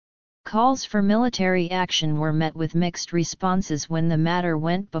 Calls for military action were met with mixed responses when the matter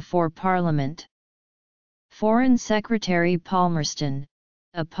went before Parliament. Foreign Secretary Palmerston,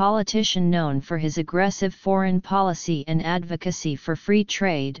 a politician known for his aggressive foreign policy and advocacy for free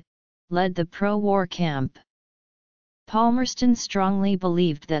trade, led the pro-war camp. Palmerston strongly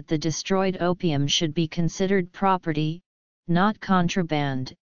believed that the destroyed opium should be considered property, not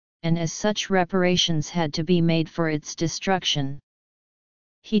contraband, and as such reparations had to be made for its destruction.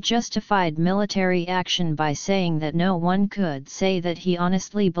 He justified military action by saying that no one could say that he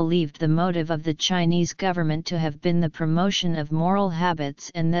honestly believed the motive of the Chinese government to have been the promotion of moral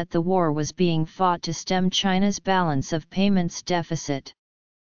habits and that the war was being fought to stem China's balance of payments deficit.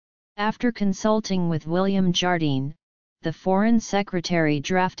 After consulting with William Jardine, the Foreign Secretary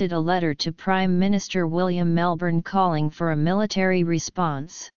drafted a letter to Prime Minister William Melbourne calling for a military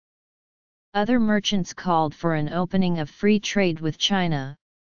response. Other merchants called for an opening of free trade with China,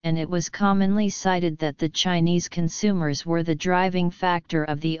 and it was commonly cited that the Chinese consumers were the driving factor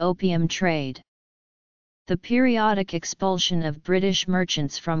of the opium trade. The periodic expulsion of British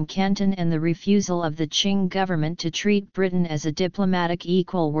merchants from Canton and the refusal of the Qing government to treat Britain as a diplomatic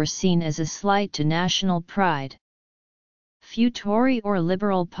equal were seen as a slight to national pride. Few Tory or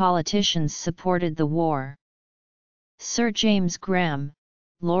Liberal politicians supported the war. Sir James Graham,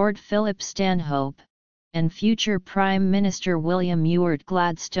 Lord Philip Stanhope, and future Prime Minister William Ewart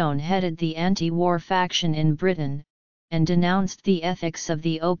Gladstone headed the anti-war faction in Britain, and denounced the ethics of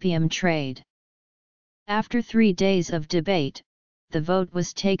the opium trade. After 3 days of debate, the vote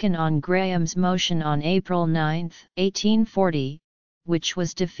was taken on Graham's motion on April 9, 1840, which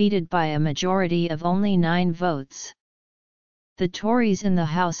was defeated by a majority of only 9 votes. The Tories in the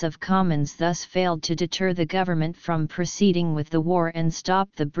House of Commons thus failed to deter the government from proceeding with the war and stop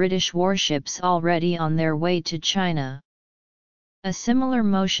the British warships already on their way to China. A similar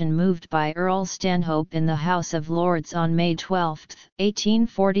motion moved by Earl Stanhope in the House of Lords on May 12,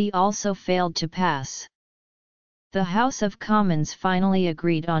 1840 also failed to pass. The House of Commons finally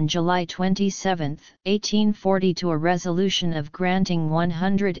agreed on July 27, 1840 to a resolution of granting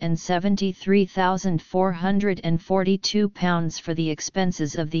 £173,442 for the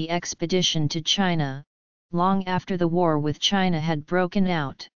expenses of the expedition to China, long after the war with China had broken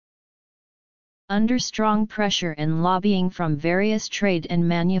out. Under strong pressure and lobbying from various trade and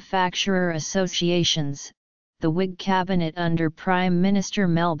manufacturer associations, the Whig cabinet under Prime Minister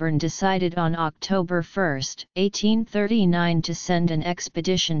Melbourne decided on October 1, 1839 to send an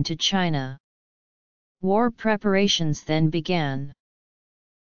expedition to China. War preparations then began.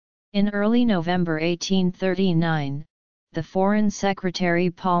 In early November 1839, the Foreign Secretary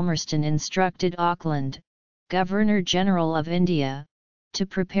Palmerston instructed Auckland, Governor-General of India, to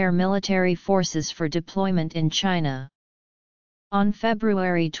prepare military forces for deployment in China. On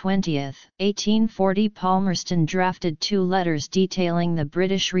February 20, 1840 Palmerston drafted 2 letters detailing the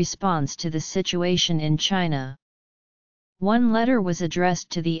British response to the situation in China. One letter was addressed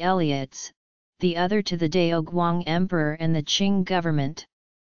to the Elliots, the other to the Daoguang Emperor and the Qing government.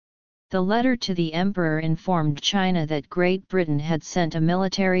 The letter to the Emperor informed China that Great Britain had sent a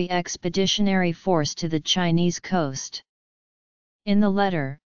military expeditionary force to the Chinese coast. In the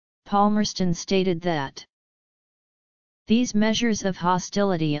letter, Palmerston stated that these measures of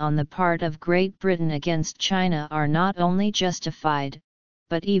hostility on the part of Great Britain against China are not only justified,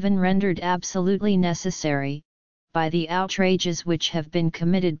 but even rendered absolutely necessary, by the outrages which have been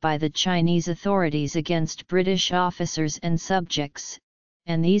committed by the Chinese authorities against British officers and subjects,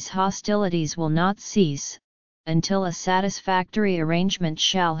 and these hostilities will not cease, until a satisfactory arrangement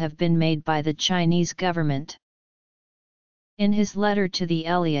shall have been made by the Chinese government. In his letter to the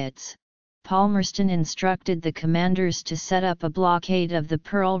Elliots, Palmerston instructed the commanders to set up a blockade of the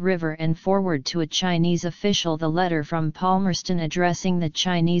Pearl River and forward to a Chinese official the letter from Palmerston addressing the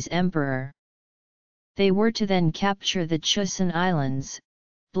Chinese emperor. They were to then capture the Chusan Islands,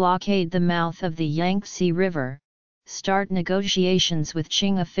 blockade the mouth of the Yangtze River, start negotiations with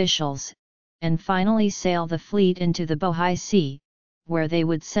Qing officials, and finally sail the fleet into the Bohai Sea, where they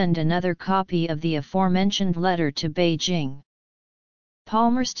would send another copy of the aforementioned letter to Beijing.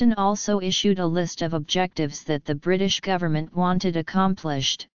 Palmerston also issued a list of objectives that the British government wanted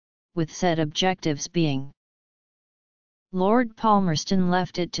accomplished, with said objectives being. Lord Palmerston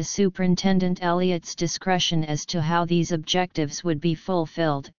left it to Superintendent Elliott's discretion as to how these objectives would be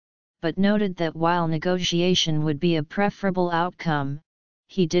fulfilled, but noted that while negotiation would be a preferable outcome,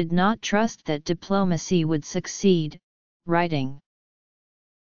 he did not trust that diplomacy would succeed, writing.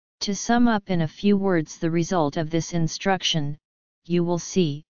 To sum up in a few words the result of this instruction, you will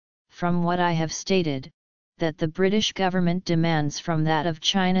see, from what I have stated, that the British government demands from that of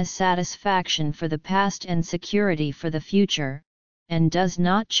China satisfaction for the past and security for the future, and does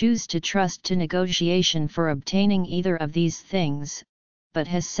not choose to trust to negotiation for obtaining either of these things, but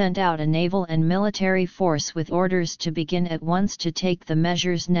has sent out a naval and military force with orders to begin at once to take the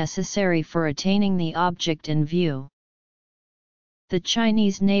measures necessary for attaining the object in view. The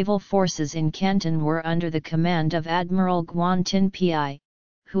Chinese naval forces in Canton were under the command of Admiral Guan Tin-pi,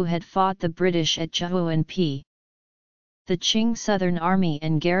 who had fought the British at Chuan-Pi. The Qing Southern Army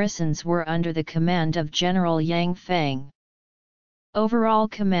and garrisons were under the command of General Yang Feng. Overall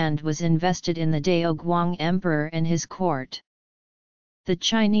command was invested in the Daoguang Emperor and his court. The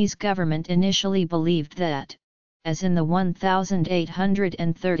Chinese government initially believed that, as in the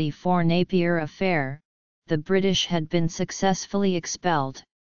 1834 Napier affair, the British had been successfully expelled.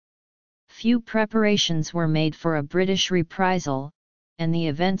 Few preparations were made for a British reprisal, and the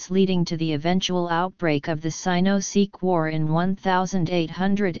events leading to the eventual outbreak of the Sino-Sikh War in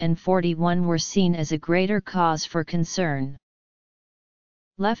 1841 were seen as a greater cause for concern.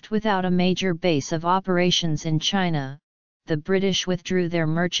 Left without a major base of operations in China, the British withdrew their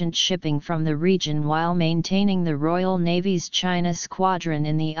merchant shipping from the region while maintaining the Royal Navy's China Squadron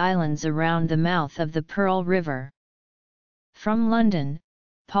in the islands around the mouth of the Pearl River. From London,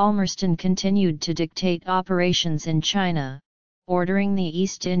 Palmerston continued to dictate operations in China, ordering the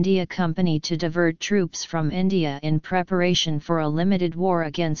East India Company to divert troops from India in preparation for a limited war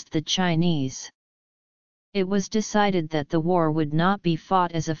against the Chinese. It was decided that the war would not be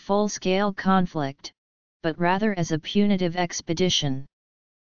fought as a full-scale conflict, but rather as a punitive expedition.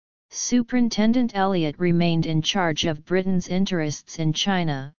 Superintendent Elliot remained in charge of Britain's interests in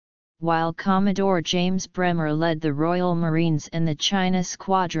China, while Commodore James Bremer led the Royal Marines and the China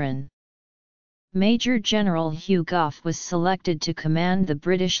Squadron. Major General Hugh Gough was selected to command the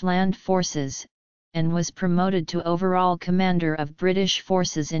British land forces, and was promoted to overall commander of British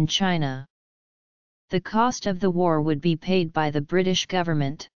forces in China. The cost of the war would be paid by the British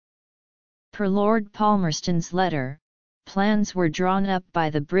government. Per Lord Palmerston's letter, plans were drawn up by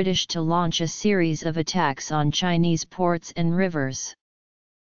the British to launch a series of attacks on Chinese ports and rivers.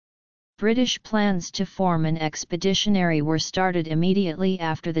 British plans to form an expeditionary were started immediately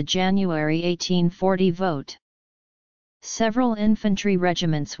after the January 1840 vote. Several infantry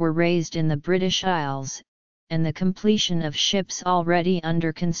regiments were raised in the British Isles, and the completion of ships already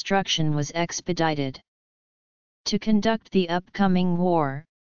under construction was expedited. To conduct the upcoming war,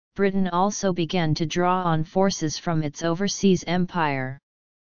 Britain also began to draw on forces from its overseas empire.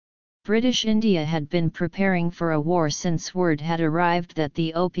 British India had been preparing for a war since word had arrived that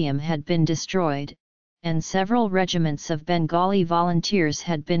the opium had been destroyed, and several regiments of Bengali volunteers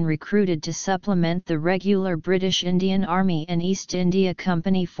had been recruited to supplement the regular British Indian Army and East India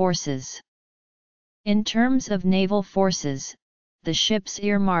Company forces. In terms of naval forces, the ships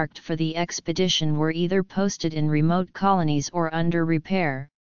earmarked for the expedition were either posted in remote colonies or under repair.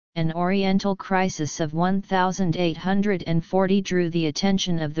 An Oriental crisis of 1840 drew the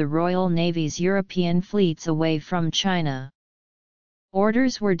attention of the Royal Navy's European fleets away from China.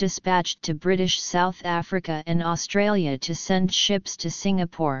 Orders were dispatched to British South Africa and Australia to send ships to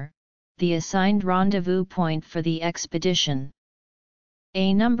Singapore, the assigned rendezvous point for the expedition.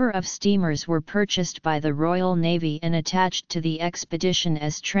 A number of steamers were purchased by the Royal Navy and attached to the expedition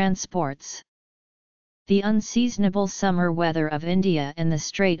as transports. The unseasonable summer weather of India and the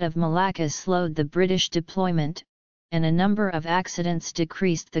Strait of Malacca slowed the British deployment, and a number of accidents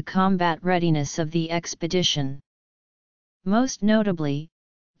decreased the combat readiness of the expedition. Most notably,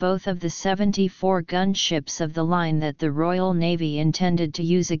 both of the 74 gunships of the line that the Royal Navy intended to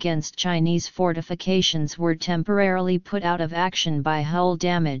use against Chinese fortifications were temporarily put out of action by hull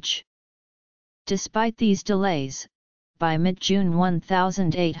damage. Despite these delays, by mid-June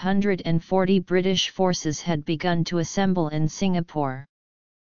 1840 British forces had begun to assemble in Singapore.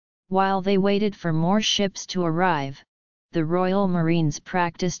 While they waited for more ships to arrive, the Royal Marines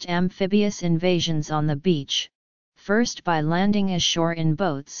practiced amphibious invasions on the beach, first by landing ashore in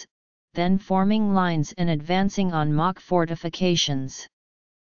boats, then forming lines and advancing on mock fortifications.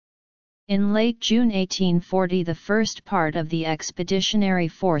 In late June 1840 the first part of the expeditionary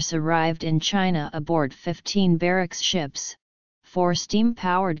force arrived in China aboard 15 barracks ships, 4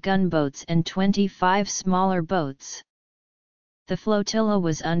 steam-powered gunboats and 25 smaller boats. The flotilla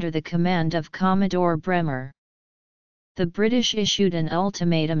was under the command of Commodore Bremer. The British issued an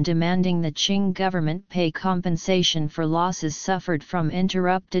ultimatum demanding the Qing government pay compensation for losses suffered from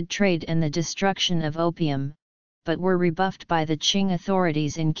interrupted trade and the destruction of opium, but were rebuffed by the Qing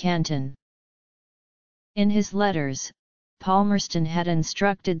authorities in Canton. In his letters, Palmerston had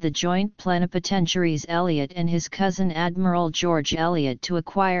instructed the joint plenipotentiaries Elliot and his cousin Admiral George Elliot to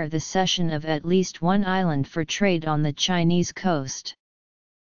acquire the cession of at least one island for trade on the Chinese coast.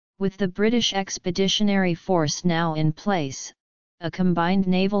 With the British Expeditionary Force now in place, a combined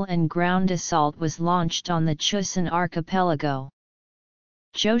naval and ground assault was launched on the Chusan archipelago.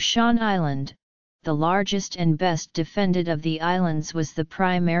 Zhoushan Island, the largest and best defended of the islands, was the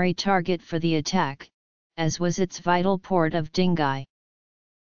primary target for the attack, as was its vital port of Dingai.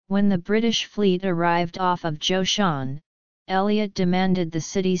 When the British fleet arrived off of Zhoushan, Elliot demanded the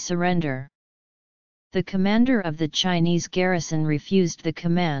city surrender. The commander of the Chinese garrison refused the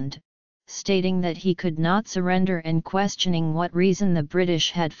command, stating that he could not surrender and questioning what reason the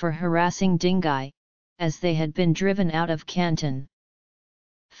British had for harassing Dingai, as they had been driven out of Canton.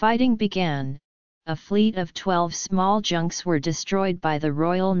 Fighting began. A fleet of 12 small junks were destroyed by the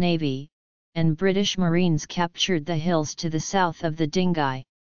Royal Navy, and British Marines captured the hills to the south of the Dingai.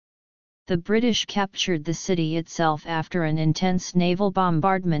 The British captured the city itself after an intense naval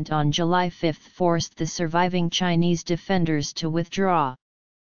bombardment on July 5 forced the surviving Chinese defenders to withdraw.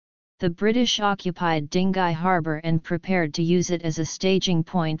 The British occupied Dingai Harbour and prepared to use it as a staging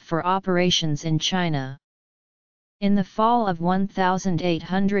point for operations in China. In the fall of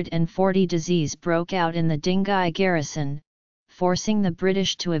 1840, disease broke out in the Dingai garrison, forcing the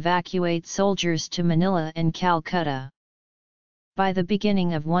British to evacuate soldiers to Manila and Calcutta. By the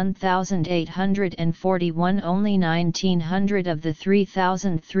beginning of 1841, only 1,900 of the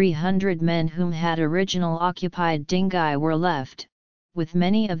 3,300 men whom had originally occupied Dingai were left, with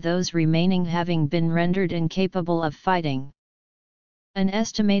many of those remaining having been rendered incapable of fighting. An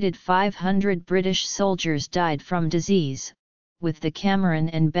estimated 500 British soldiers died from disease, with the Cameron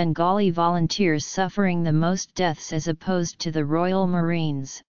and Bengali volunteers suffering the most deaths as opposed to the Royal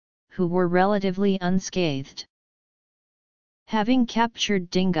Marines, who were relatively unscathed. Having captured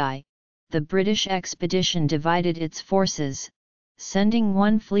Dingai, the British expedition divided its forces, sending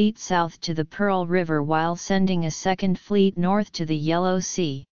one fleet south to the Pearl River while sending a second fleet north to the Yellow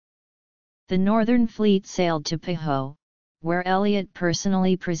Sea. The Northern Fleet sailed to Pahang, where Elliot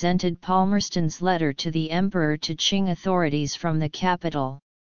personally presented Palmerston's letter to the Emperor to Qing authorities from the capital.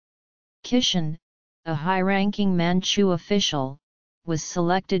 Kishan, a high-ranking Manchu official, was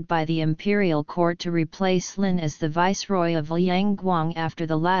selected by the imperial court to replace Lin as the viceroy of Liangguang after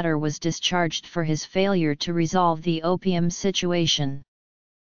the latter was discharged for his failure to resolve the opium situation.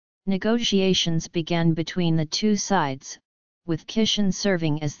 Negotiations began between the two sides, with Kishan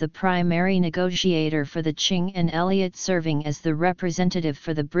serving as the primary negotiator for the Qing and Elliot serving as the representative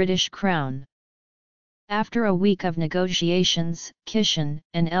for the British Crown. After a week of negotiations, Kishan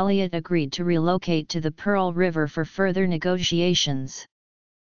and Elliot agreed to relocate to the Pearl River for further negotiations.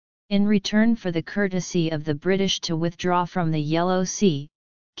 In return for the courtesy of the British to withdraw from the Yellow Sea,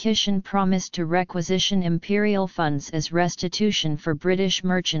 Kishan promised to requisition imperial funds as restitution for British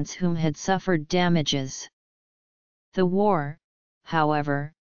merchants whom had suffered damages. The war,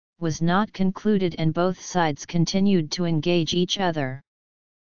 however, was not concluded and both sides continued to engage each other.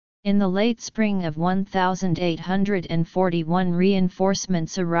 In the late spring of 1841,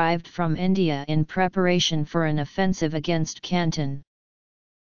 reinforcements arrived from India in preparation for an offensive against Canton.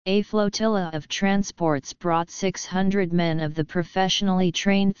 A flotilla of transports brought 600 men of the professionally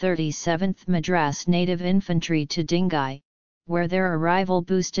trained 37th Madras Native Infantry to Dingai, where their arrival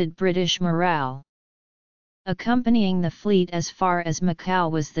boosted British morale. Accompanying the fleet as far as Macau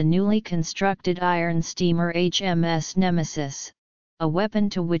was the newly constructed iron steamer HMS Nemesis, a weapon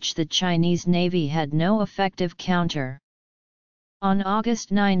to which the Chinese Navy had no effective counter. On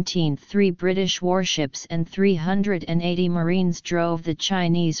August 19, 3 British warships and 380 Marines drove the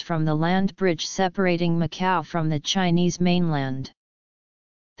Chinese from the land bridge separating Macau from the Chinese mainland.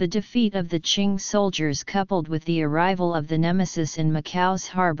 The defeat of the Qing soldiers coupled with the arrival of the Nemesis in Macau's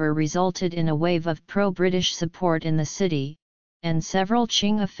harbour resulted in a wave of pro-British support in the city, and several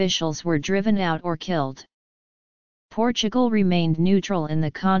Qing officials were driven out or killed. Portugal remained neutral in the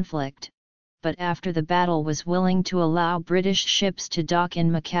conflict, but after the battle was willing to allow British ships to dock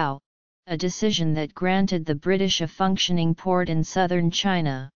in Macau, a decision that granted the British a functioning port in southern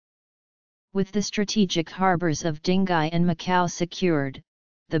China. With the strategic harbours of Dingai and Macau secured,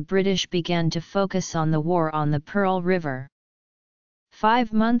 the British began to focus on the war on the Pearl River.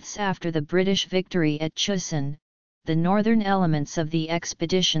 5 months after the British victory at Chusan, the northern elements of the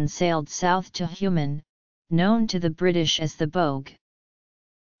expedition sailed south to Human, known to the British as the Bogue.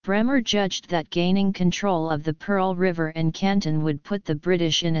 Bremer judged that gaining control of the Pearl River and Canton would put the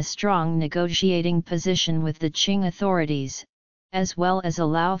British in a strong negotiating position with the Qing authorities, as well as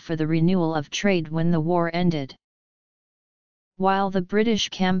allow for the renewal of trade when the war ended. While the British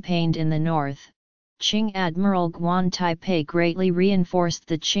campaigned in the north, Qing Admiral Guan Taipei greatly reinforced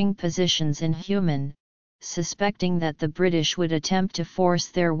the Qing positions in Human, suspecting that the British would attempt to force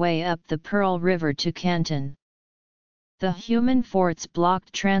their way up the Pearl River to Canton. The human forts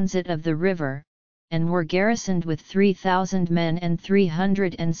blocked transit of the river, and were garrisoned with 3,000 men and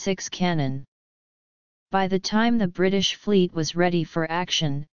 306 cannon. By the time the British fleet was ready for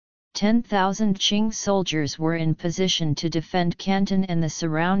action, 10,000 Qing soldiers were in position to defend Canton and the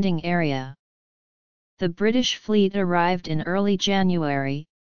surrounding area. The British fleet arrived in early January,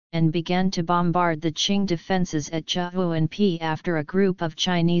 and began to bombard the Qing defences at Zhuangpi after a group of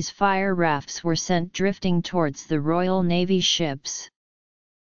Chinese fire rafts were sent drifting towards the Royal Navy ships.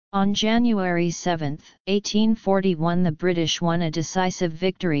 On January 7, 1841, the British won a decisive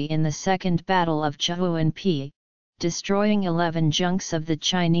victory in the Second Battle of Zhuangpi, destroying 11 junks of the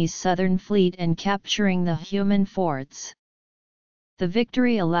Chinese Southern Fleet and capturing the human forts. The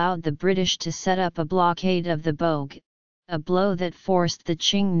victory allowed the British to set up a blockade of the Bogue, a blow that forced the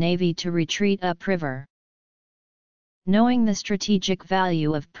Qing Navy to retreat upriver. Knowing the strategic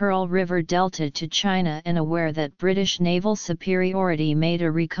value of Pearl River Delta to China and aware that British naval superiority made a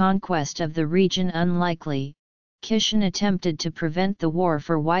reconquest of the region unlikely, Kishan attempted to prevent the war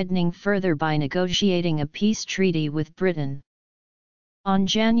from widening further by negotiating a peace treaty with Britain. On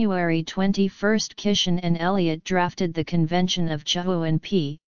January 21, Kishan and Elliot drafted the Convention of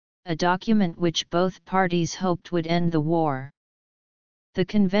Zhuangpi, a document which both parties hoped would end the war. The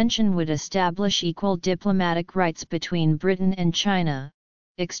convention would establish equal diplomatic rights between Britain and China,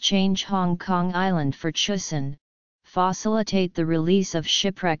 exchange Hong Kong Island for Chusan, facilitate the release of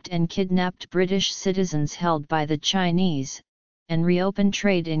shipwrecked and kidnapped British citizens held by the Chinese, and reopen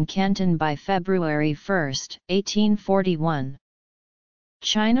trade in Canton by February 1, 1841.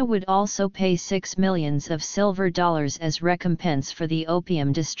 China would also pay 6 million of silver dollars as recompense for the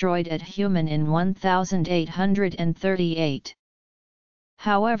opium destroyed at Human in 1838.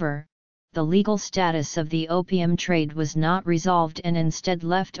 However, the legal status of the opium trade was not resolved and instead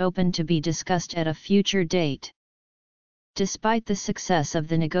left open to be discussed at a future date. Despite the success of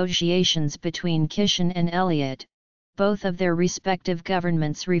the negotiations between Kishan and Elliot, both of their respective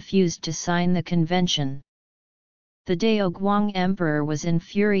governments refused to sign the convention. The Daoguang Emperor was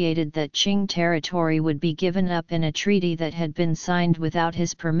infuriated that Qing territory would be given up in a treaty that had been signed without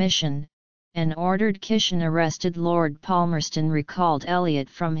his permission, and ordered Kishan arrested. Lord Palmerston recalled Elliot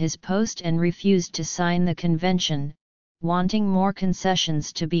from his post and refused to sign the convention, wanting more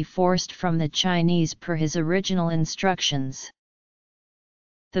concessions to be forced from the Chinese per his original instructions.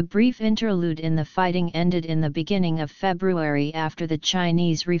 The brief interlude in the fighting ended in the beginning of February after the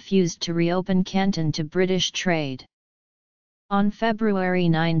Chinese refused to reopen Canton to British trade. On February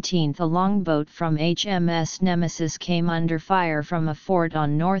 19, a longboat from HMS Nemesis came under fire from a fort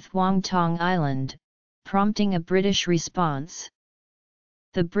on North Wangtong Island, prompting a British response.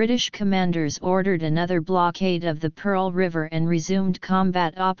 The British commanders ordered another blockade of the Pearl River and resumed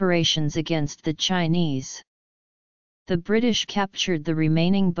combat operations against the Chinese. The British captured the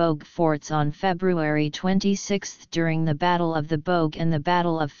remaining Bogue forts on February 26 during the Battle of the Bogue and the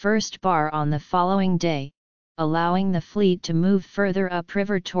Battle of First Bar on the following day, allowing the fleet to move further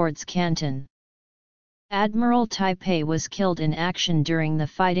upriver towards Canton. Admiral Taipei was killed in action during the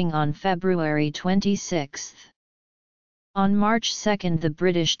fighting on February 26. On March 2 the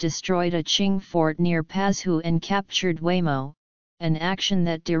British destroyed a Qing fort near Pazhu and captured Weimo, an action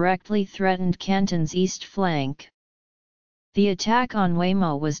that directly threatened Canton's east flank. The attack on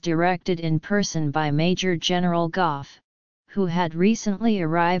Weimo was directed in person by Major General Gough, who had recently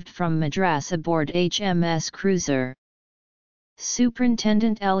arrived from Madras aboard HMS Cruiser.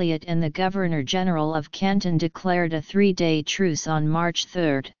 Superintendent Elliot and the Governor-General of Canton declared a 3-day truce on March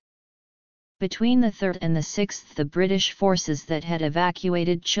 3. Between the 3rd and the 6th the British forces that had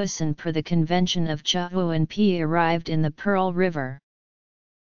evacuated Chusan per the Convention of Zhuangpi arrived in the Pearl River.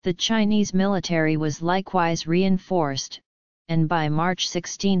 The Chinese military was likewise reinforced, and by March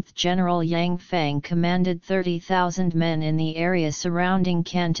 16 General Yang Feng commanded 30,000 men in the area surrounding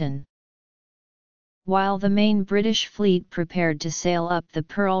Canton. While the main British fleet prepared to sail up the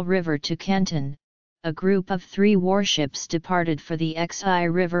Pearl River to Canton, a group of 3 warships departed for the Xi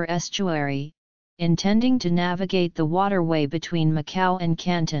River estuary, intending to navigate the waterway between Macau and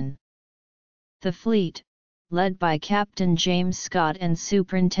Canton. The fleet, led by Captain James Scott and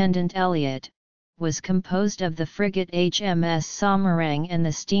Superintendent Elliot, was composed of the frigate HMS Samarang and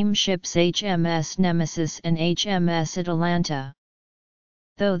the steamships HMS Nemesis and HMS Atalanta.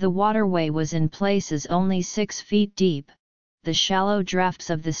 Though the waterway was in places only 6 feet deep, the shallow drafts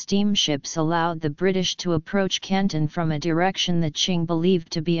of the steamships allowed the British to approach Canton from a direction the Qing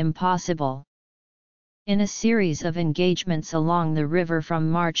believed to be impossible. In a series of engagements along the river from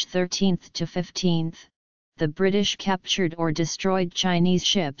March 13 to 15, the British captured or destroyed Chinese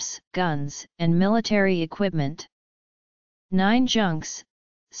ships, guns, and military equipment. 9 junks,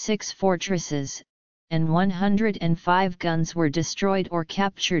 6 fortresses, and 105 guns were destroyed or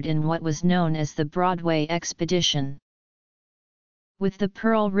captured in what was known as the Broadway Expedition. With the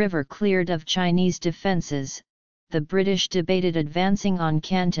Pearl River cleared of Chinese defenses, the British debated advancing on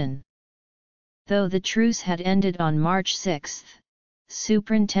Canton. Though the truce had ended on March 6,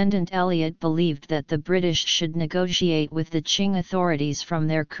 Superintendent Elliot believed that the British should negotiate with the Qing authorities from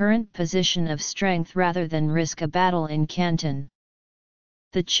their current position of strength rather than risk a battle in Canton.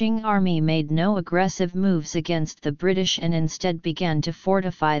 The Qing army made no aggressive moves against the British and instead began to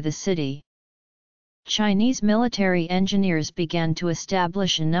fortify the city. Chinese military engineers began to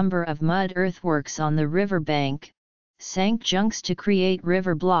establish a number of mud earthworks on the riverbank, sank junks to create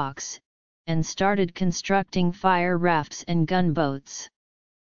river blocks, and started constructing fire rafts and gunboats.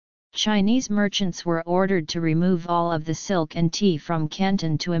 Chinese merchants were ordered to remove all of the silk and tea from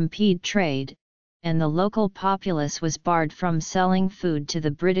Canton to impede trade, and the local populace was barred from selling food to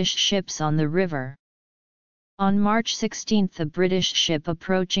the British ships on the river. On March 16 a British ship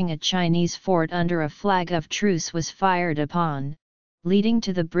approaching a Chinese fort under a flag of truce was fired upon, leading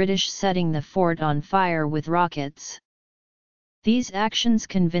to the British setting the fort on fire with rockets. These actions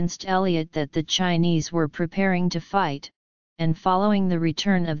convinced Elliot that the Chinese were preparing to fight, and following the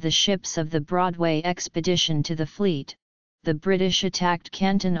return of the ships of the Broadway expedition to the fleet, the British attacked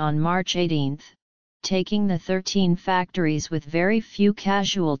Canton on March 18, taking the 13 factories with very few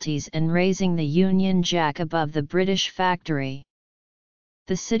casualties and raising the Union Jack above the British factory.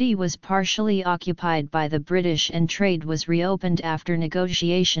 The city was partially occupied by the British and trade was reopened after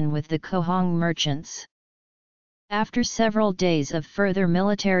negotiation with the Kohong merchants. After several days of further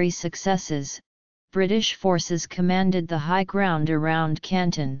military successes, British forces commanded the high ground around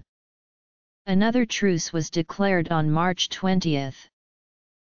Canton. Another truce was declared on March 20.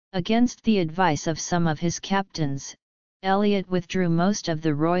 Against the advice of some of his captains, Elliot withdrew most of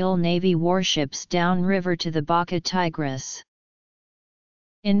the Royal Navy warships downriver to the Baka Tigris.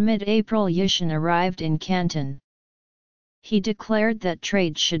 In mid-April Yushin arrived in Canton. He declared that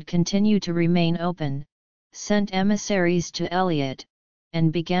trade should continue to remain open, sent emissaries to Elliot,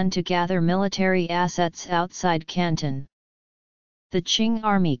 and began to gather military assets outside Canton. The Qing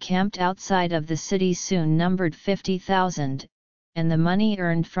army camped outside of the city soon numbered 50,000, and the money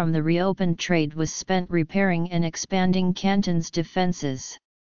earned from the reopened trade was spent repairing and expanding Canton's defenses.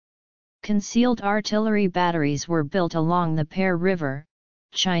 Concealed artillery batteries were built along the Pear River,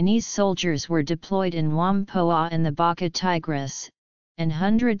 Chinese soldiers were deployed in Whampoa and the Baka Tigris, and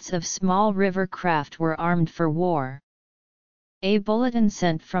hundreds of small river craft were armed for war. A bulletin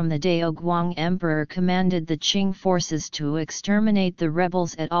sent from the Daoguang Emperor commanded the Qing forces to exterminate the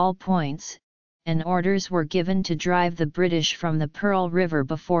rebels at all points, and orders were given to drive the British from the Pearl River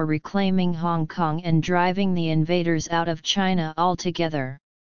before reclaiming Hong Kong and driving the invaders out of China altogether.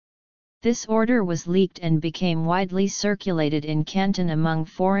 This order was leaked and became widely circulated in Canton among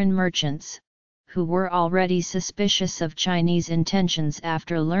foreign merchants, who were already suspicious of Chinese intentions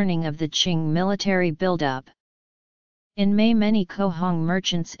after learning of the Qing military buildup. In May many Kohong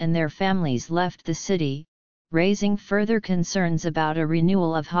merchants and their families left the city, raising further concerns about a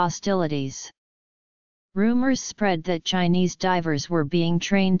renewal of hostilities. Rumors spread that Chinese divers were being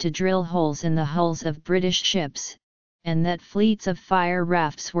trained to drill holes in the hulls of British ships, and that fleets of fire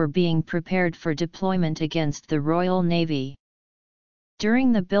rafts were being prepared for deployment against the Royal Navy.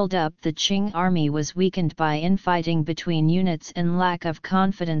 During the build-up the Qing army was weakened by infighting between units and lack of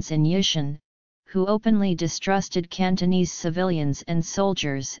confidence in Yushin, who openly distrusted Cantonese civilians and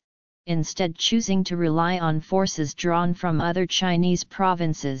soldiers, instead choosing to rely on forces drawn from other Chinese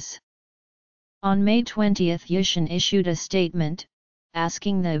provinces. On May 20 Yushin issued a statement,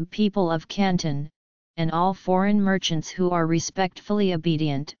 asking the people of Canton, and all foreign merchants who are respectfully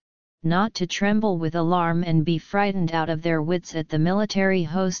obedient, not to tremble with alarm and be frightened out of their wits at the military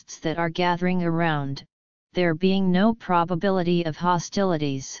hosts that are gathering around, there being no probability of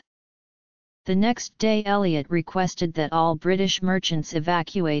hostilities. The next day Elliot requested that all British merchants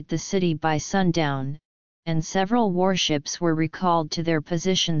evacuate the city by sundown, and several warships were recalled to their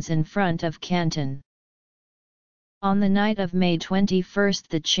positions in front of Canton. On the night of May 21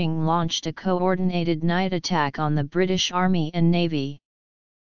 the Qing launched a coordinated night attack on the British Army and Navy.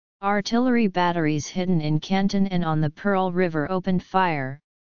 Artillery batteries hidden in Canton and on the Pearl River opened fire,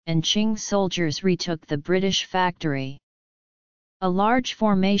 and Qing soldiers retook the British factory. A large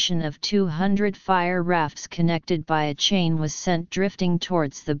formation of 200 fire rafts connected by a chain was sent drifting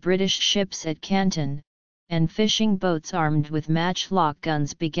towards the British ships at Canton, and fishing boats armed with matchlock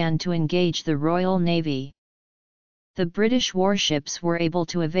guns began to engage the Royal Navy. The British warships were able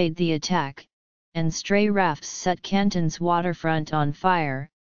to evade the attack, and stray rafts set Canton's waterfront on fire,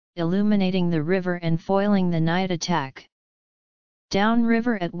 illuminating the river and foiling the night attack.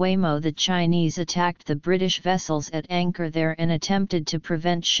 Downriver at Weimo, the Chinese attacked the British vessels at anchor there and attempted to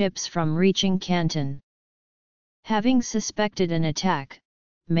prevent ships from reaching Canton. Having suspected an attack,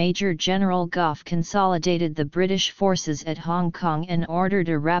 Major General Gough consolidated the British forces at Hong Kong and ordered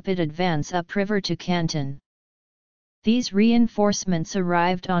a rapid advance upriver to Canton. These reinforcements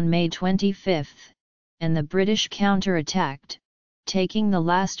arrived on May 25, and the British counterattacked, taking the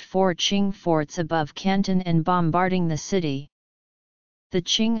last 4 Qing forts above Canton and bombarding the city. The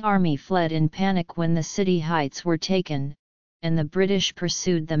Qing army fled in panic when the city heights were taken, and the British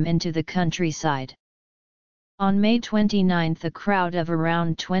pursued them into the countryside. On May 29, a crowd of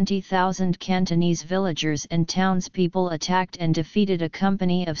around 20,000 Cantonese villagers and townspeople attacked and defeated a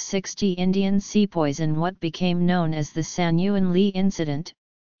company of 60 Indian sepoys in what became known as the San Yuan Li incident,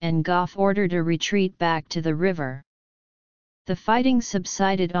 and Gough ordered a retreat back to the river. The fighting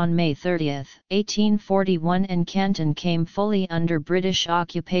subsided on May 30, 1841, and Canton came fully under British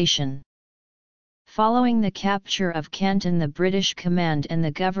occupation. Following the capture of Canton, the British command and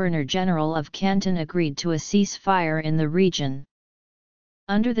the Governor-General of Canton agreed to a ceasefire in the region.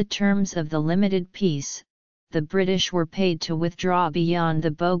 Under the terms of the limited peace, the British were paid to withdraw beyond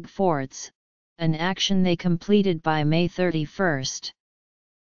the Bogue forts, an action they completed by May 31.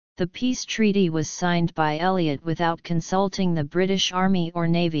 The peace treaty was signed by Elliot without consulting the British Army or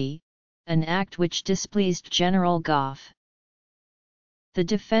Navy, an act which displeased General Gough. The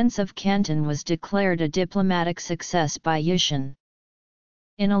defense of Canton was declared a diplomatic success by Yishan.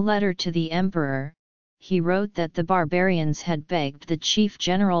 In a letter to the Emperor, he wrote that the barbarians had begged the chief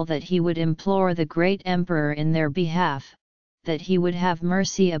general that he would implore the great Emperor in their behalf, that he would have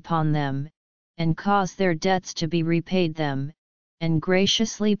mercy upon them, and cause their debts to be repaid them, and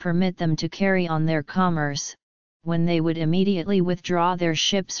graciously permit them to carry on their commerce, when they would immediately withdraw their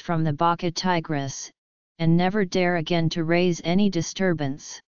ships from the Baca Tigris, and never dare again to raise any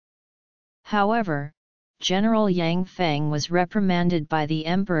disturbance. However, General Yang Feng was reprimanded by the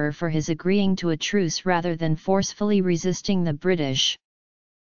Emperor for his agreeing to a truce rather than forcefully resisting the British.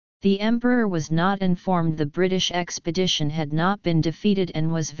 The Emperor was not informed the British expedition had not been defeated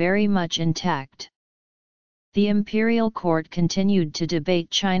and was very much intact. The imperial court continued to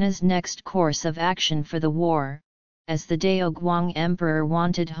debate China's next course of action for the war, as the Daoguang Emperor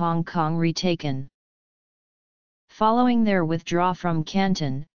wanted Hong Kong retaken. Following their withdrawal from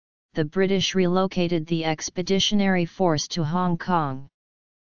Canton, the British relocated the expeditionary force to Hong Kong.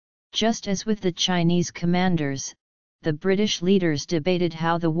 Just as with the Chinese commanders, the British leaders debated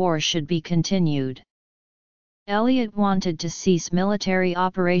how the war should be continued. Elliot wanted to cease military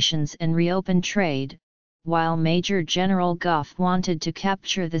operations and reopen trade, while Major General Gough wanted to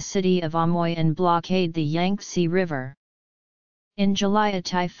capture the city of Amoy and blockade the Yangtze River. In July, a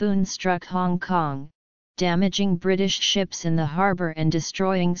typhoon struck Hong Kong, damaging British ships in the harbour and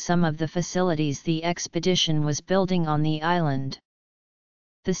destroying some of the facilities the expedition was building on the island.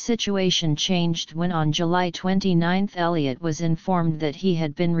 The situation changed when on July 29 Elliot was informed that he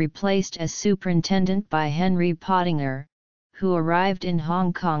had been replaced as superintendent by Henry Pottinger, who arrived in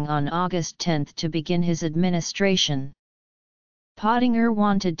Hong Kong on August 10 to begin his administration. Pottinger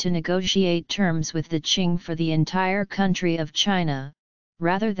wanted to negotiate terms with the Qing for the entire country of China,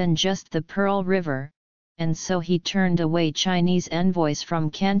 rather than just the Pearl River, and so he turned away Chinese envoys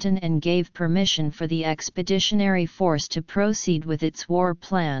from Canton and gave permission for the expeditionary force to proceed with its war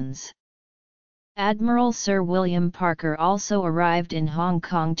plans. Admiral Sir William Parker also arrived in Hong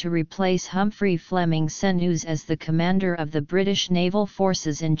Kong to replace Humphrey Fleming Sennews as the commander of the British naval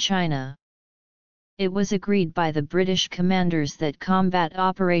forces in China. It was agreed by the British commanders that combat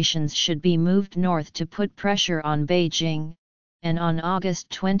operations should be moved north to put pressure on Beijing, and on August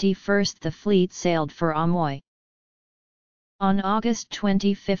 21 the fleet sailed for Amoy. On August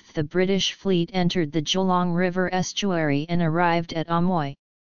 25 the British fleet entered the Geelong River estuary and arrived at Amoy.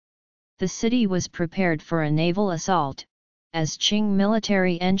 The city was prepared for a naval assault, as Qing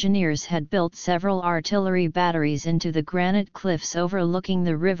military engineers had built several artillery batteries into the granite cliffs overlooking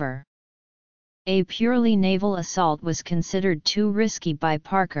the river. A purely naval assault was considered too risky by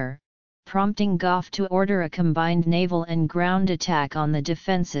Parker, prompting Gough to order a combined naval and ground attack on the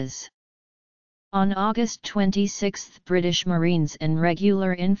defences. On August 26 British Marines and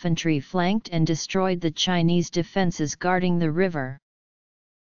regular infantry flanked and destroyed the Chinese defences guarding the river.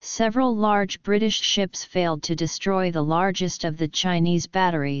 Several large British ships failed to destroy the largest of the Chinese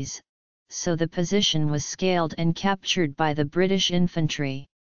batteries, so the position was scaled and captured by the British infantry.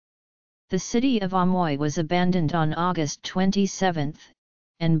 The city of Amoy was abandoned on August 27,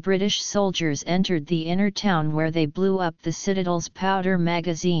 and British soldiers entered the inner town where they blew up the citadel's powder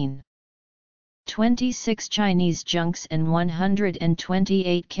magazine. 26 Chinese junks and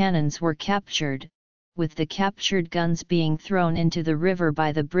 128 cannons were captured, with the captured guns being thrown into the river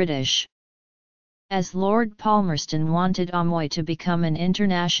by the British. As Lord Palmerston wanted Amoy to become an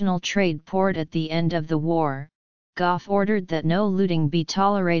international trade port at the end of the war, Gough ordered that no looting be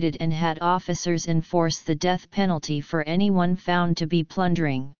tolerated and had officers enforce the death penalty for anyone found to be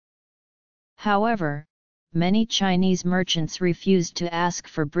plundering. However, many Chinese merchants refused to ask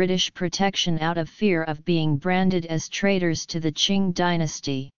for British protection out of fear of being branded as traitors to the Qing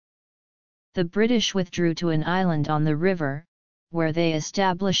dynasty. The British withdrew to an island on the river, where they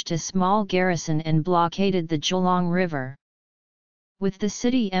established a small garrison and blockaded the Zhuang River. With the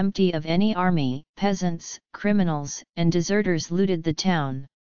city empty of any army, peasants, criminals, and deserters looted the town.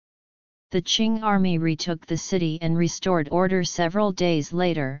 The Qing army retook the city and restored order several days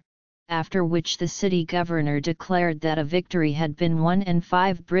later, after which the city governor declared that a victory had been won and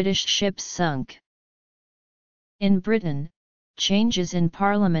 5 British ships sunk. In Britain, changes in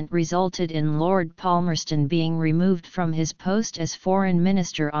Parliament resulted in Lord Palmerston being removed from his post as Foreign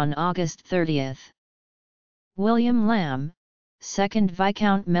Minister on August 30. William Lamb, 2nd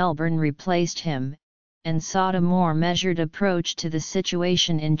Viscount Melbourne, replaced him, and sought a more measured approach to the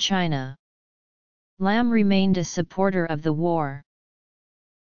situation in China. Lamb remained a supporter of the war.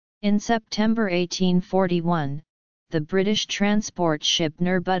 In September 1841, the British transport ship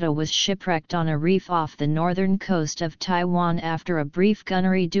Nerbudda was shipwrecked on a reef off the northern coast of Taiwan after a brief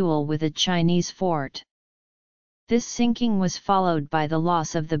gunnery duel with a Chinese fort. This sinking was followed by the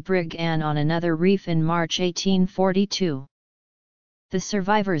loss of the brig Anne on another reef in March 1842. The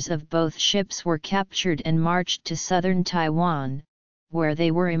survivors of both ships were captured and marched to southern Taiwan, where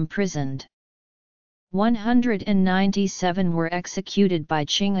they were imprisoned. 197 were executed by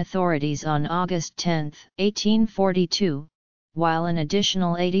Qing authorities on August 10, 1842, while an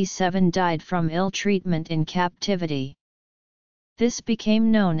additional 87 died from ill treatment in captivity. This became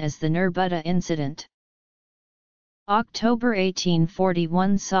known as the Nerbudda Incident. October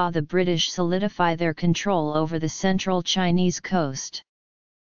 1841 saw the British solidify their control over the central Chinese coast.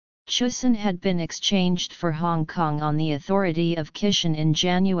 Chusan had been exchanged for Hong Kong on the authority of Kishan in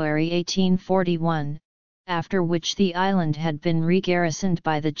January 1841, after which the island had been re-garrisoned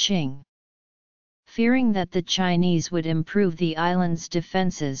by the Qing. Fearing that the Chinese would improve the island's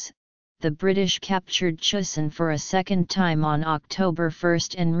defences, the British captured Chusan for a second time on October 1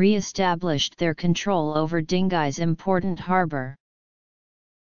 and re-established their control over Dingai's important harbour.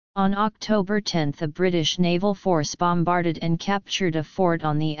 On October 10 a British naval force bombarded and captured a fort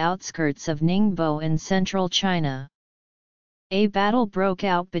on the outskirts of Ningbo in central China. A battle broke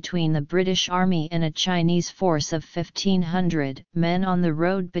out between the British Army and a Chinese force of 1,500 men on the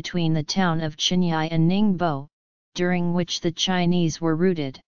road between the town of Qinyai and Ningbo, during which the Chinese were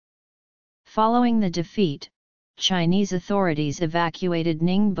routed. Following the defeat, Chinese authorities evacuated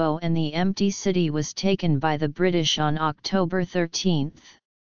Ningbo and the empty city was taken by the British on October 13.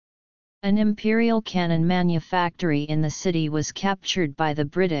 An imperial cannon manufactory in the city was captured by the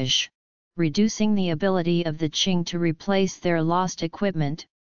British, reducing the ability of the Qing to replace their lost equipment,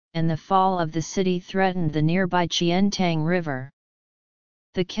 and the fall of the city threatened the nearby Qiantang River.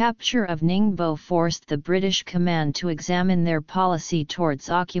 The capture of Ningbo forced the British command to examine their policy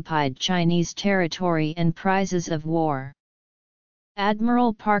towards occupied Chinese territory and prizes of war.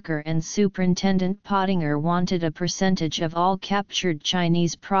 Admiral Parker and Superintendent Pottinger wanted a percentage of all captured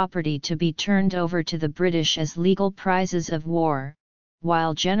Chinese property to be turned over to the British as legal prizes of war,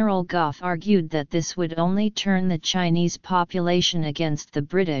 while General Gough argued that this would only turn the Chinese population against the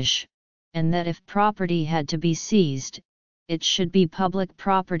British, and that if property had to be seized, it should be public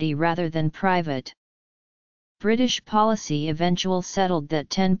property rather than private. British policy eventually settled that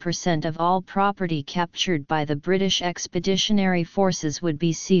 10% of all property captured by the British Expeditionary Forces would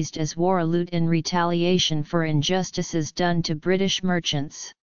be seized as war loot in retaliation for injustices done to British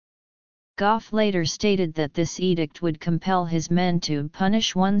merchants. Gough later stated that this edict would compel his men to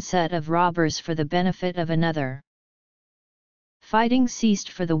punish one set of robbers for the benefit of another. Fighting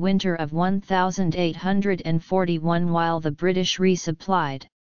ceased for the winter of 1841 while the British resupplied.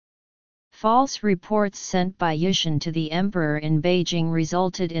 False reports sent by Yushin to the Emperor in Beijing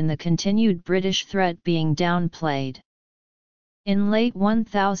resulted in the continued British threat being downplayed. In late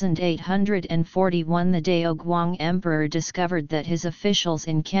 1841 the Daoguang Emperor discovered that his officials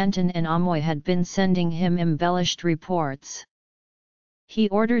in Canton and Amoy had been sending him embellished reports. He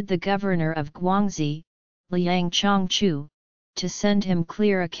ordered the governor of Guangxi, Liang Chongchu, to send him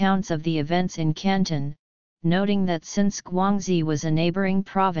clear accounts of the events in Canton, noting that since Guangxi was a neighboring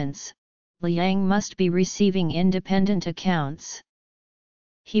province, Liang must be receiving independent accounts.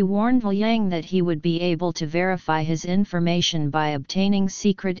 He warned Liang that he would be able to verify his information by obtaining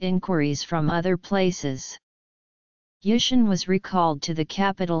secret inquiries from other places. Yishan was recalled to the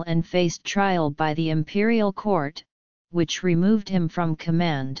capital and faced trial by the imperial court, which removed him from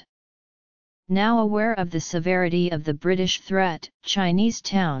command. Now aware of the severity of the British threat, Chinese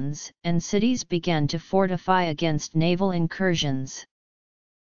towns and cities began to fortify against naval incursions.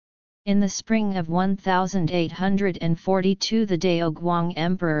 In the spring of 1842, the Daoguang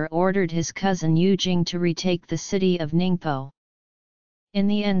Emperor ordered his cousin Yujing to retake the city of Ningpo. In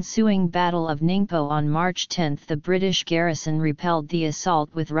the ensuing Battle of Ningpo on March 10, the British garrison repelled the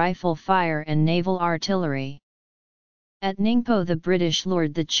assault with rifle fire and naval artillery. At Ningpo, the British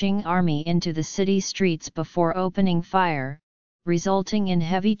lured the Qing army into the city streets before opening fire, resulting in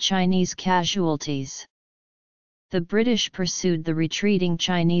heavy Chinese casualties. The British pursued the retreating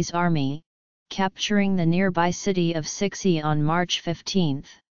Chinese army, capturing the nearby city of Sixi on March 15.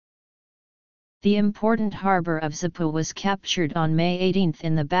 The important harbour of Zipu was captured on May 18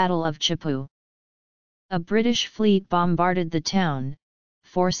 in the Battle of Chipu. A British fleet bombarded the town,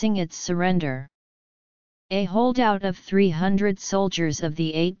 forcing its surrender. A holdout of 300 soldiers of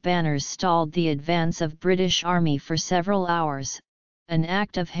the Eight Banners stalled the advance of British Army for several hours, an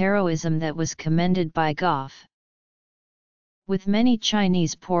act of heroism that was commended by Gough. With many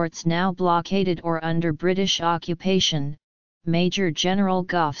Chinese ports now blockaded or under British occupation, Major General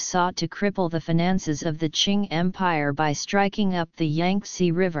Gough sought to cripple the finances of the Qing Empire by striking up the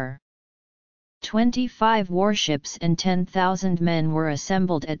Yangtze River. 25 warships and 10,000 men were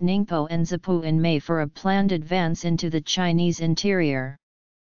assembled at Ningpo and Zipu in May for a planned advance into the Chinese interior.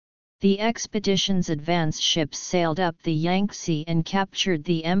 The expedition's advance ships sailed up the Yangtze and captured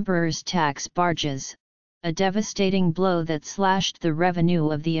the emperor's tax barges, a devastating blow that slashed the revenue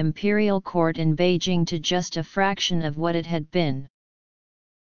of the imperial court in Beijing to just a fraction of what it had been.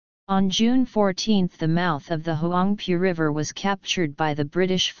 On June 14, the mouth of the Huangpu River was captured by the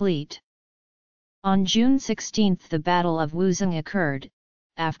British fleet. On June 16 the Battle of Wuzhong occurred,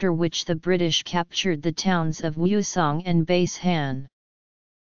 after which the British captured the towns of Wusong and Baishan.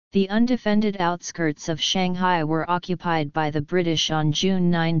 The undefended outskirts of Shanghai were occupied by the British on June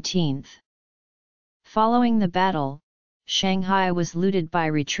 19. Following the battle, Shanghai was looted by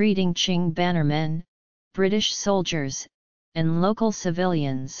retreating Qing bannermen, British soldiers, and local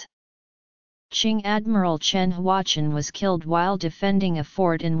civilians. Qing Admiral Chen Huaqian was killed while defending a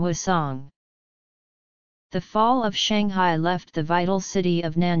fort in Wusong. The fall of Shanghai left the vital city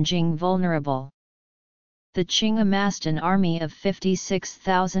of Nanjing vulnerable. The Qing amassed an army of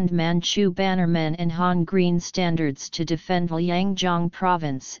 56,000 Manchu bannermen and Han Green standards to defend Liangjiang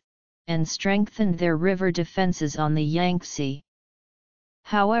province, and strengthened their river defences on the Yangtze.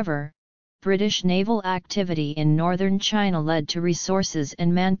 However, British naval activity in northern China led to resources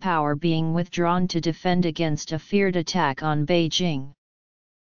and manpower being withdrawn to defend against a feared attack on Beijing.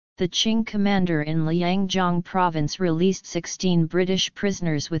 The Qing commander in Liangjiang province released 16 British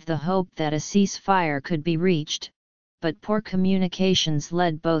prisoners with the hope that a ceasefire could be reached, but poor communications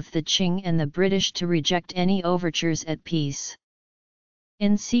led both the Qing and the British to reject any overtures at peace.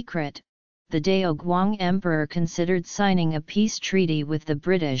 In secret, the Daoguang Emperor considered signing a peace treaty with the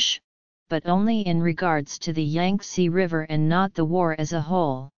British, but only in regards to the Yangtze River and not the war as a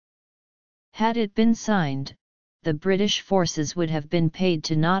whole. Had it been signed, the British forces would have been paid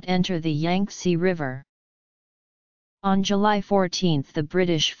to not enter the Yangtze River. On July 14 the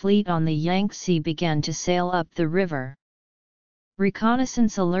British fleet on the Yangtze began to sail up the river.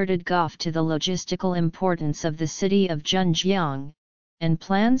 Reconnaissance alerted Gough to the logistical importance of the city of Zhenjiang, and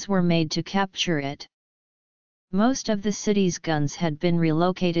plans were made to capture it. Most of the city's guns had been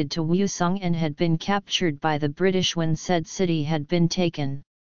relocated to Wusong and had been captured by the British when said city had been taken.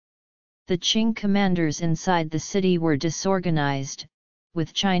 The Qing commanders inside the city were disorganized,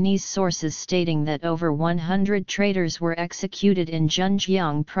 with Chinese sources stating that over 100 traitors were executed in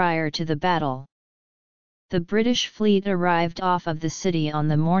Zhenjiang prior to the battle. The British fleet arrived off of the city on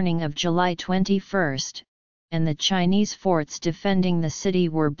the morning of July 21, and the Chinese forts defending the city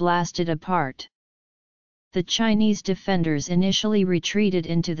were blasted apart. The Chinese defenders initially retreated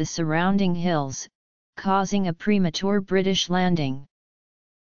into the surrounding hills, causing a premature British landing.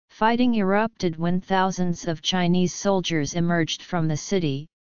 Fighting erupted when thousands of Chinese soldiers emerged from the city,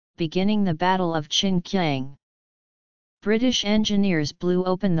 beginning the Battle of Qinqiang. British engineers blew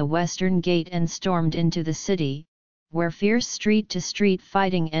open the western gate and stormed into the city, where fierce street-to-street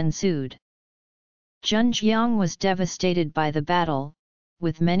fighting ensued. Zhenjiang was devastated by the battle,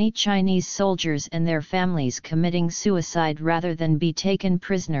 with many Chinese soldiers and their families committing suicide rather than be taken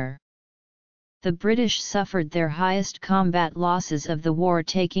prisoner. The British suffered their highest combat losses of the war,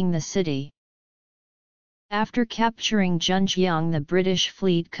 taking the city. After capturing Zhenjiang, the British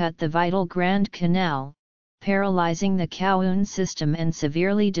fleet cut the vital Grand Canal, paralyzing the Kowloon system and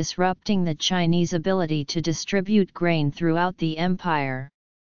severely disrupting the Chinese ability to distribute grain throughout the empire.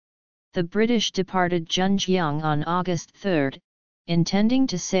 The British departed Zhenjiang on August 3, intending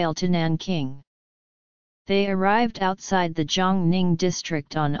to sail to Nanking. They arrived outside the Jiangning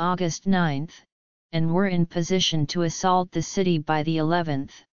district on August 9, and were in position to assault the city by the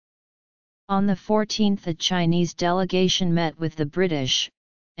 11th. On the 14th a Chinese delegation met with the British,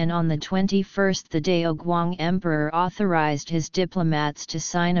 and on the 21st the Daoguang Emperor authorized his diplomats to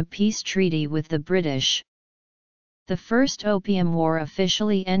sign a peace treaty with the British. The First Opium War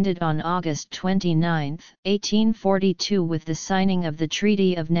officially ended on August 29, 1842 with the signing of the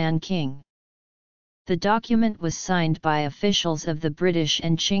Treaty of Nanking. The document was signed by officials of the British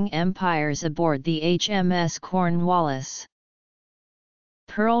and Qing empires aboard the HMS Cornwallis.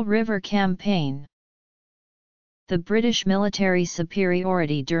 Pearl River Campaign. The British military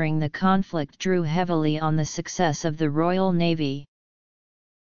superiority during the conflict drew heavily on the success of the Royal Navy.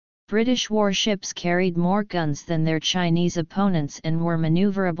 British warships carried more guns than their Chinese opponents and were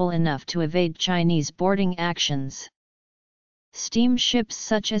maneuverable enough to evade Chinese boarding actions. Steamships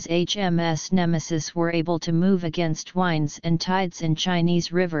such as HMS Nemesis were able to move against winds and tides in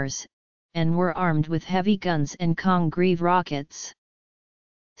Chinese rivers, and were armed with heavy guns and Congreve rockets.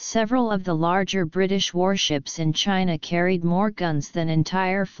 Several of the larger British warships in China carried more guns than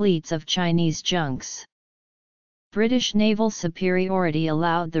entire fleets of Chinese junks. British naval superiority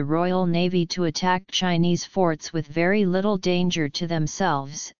allowed the Royal Navy to attack Chinese forts with very little danger to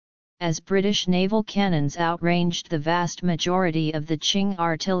themselves, as British naval cannons outranged the vast majority of the Qing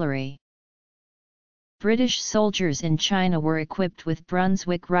artillery. British soldiers in China were equipped with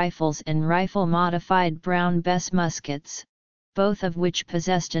Brunswick rifles and rifle-modified Brown Bess muskets, both of which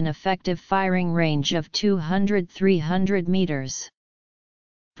possessed an effective firing range of 200–300 meters.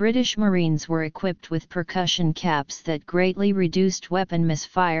 British Marines were equipped with percussion caps that greatly reduced weapon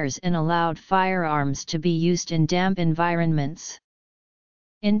misfires and allowed firearms to be used in damp environments.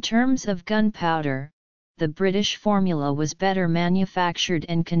 In terms of gunpowder, the British formula was better manufactured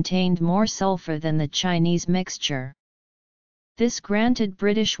and contained more sulfur than the Chinese mixture. This granted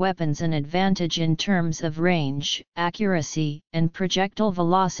British weapons an advantage in terms of range, accuracy, and projectile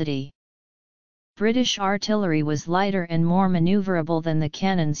velocity. British artillery was lighter and more maneuverable than the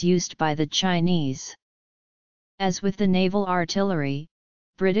cannons used by the Chinese. As with the naval artillery,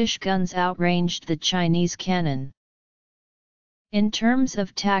 British guns outranged the Chinese cannon. In terms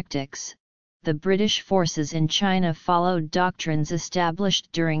of tactics, the British forces in China followed doctrines established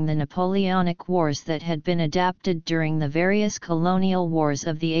during the Napoleonic Wars that had been adapted during the various colonial wars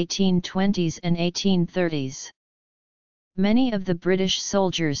of the 1820s and 1830s. Many of the British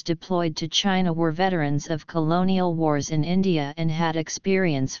soldiers deployed to China were veterans of colonial wars in India and had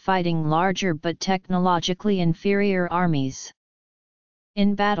experience fighting larger but technologically inferior armies.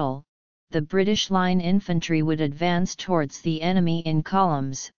 In battle, the British line infantry would advance towards the enemy in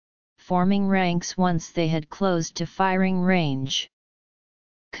columns, forming ranks once they had closed to firing range.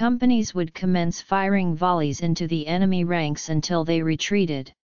 Companies would commence firing volleys into the enemy ranks until they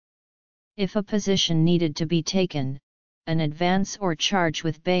retreated. If a position needed to be taken, an advance or charge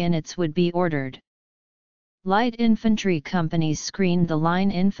with bayonets would be ordered. Light infantry companies screened the line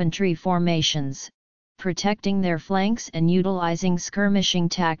infantry formations, protecting their flanks and utilizing skirmishing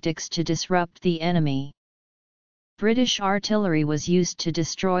tactics to disrupt the enemy. British artillery was used to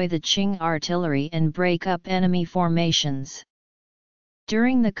destroy the Qing artillery and break up enemy formations.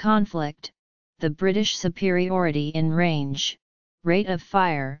 During the conflict, the British superiority in range, rate of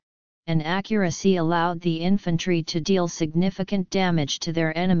fire, and accuracy allowed the infantry to deal significant damage to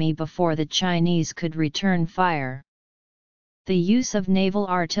their enemy before the Chinese could return fire. The use of naval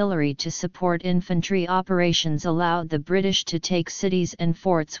artillery to support infantry operations allowed the British to take cities and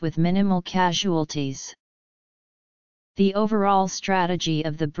forts with minimal casualties. The overall strategy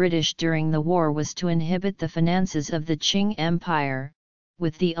of the British during the war was to inhibit the finances of the Qing Empire,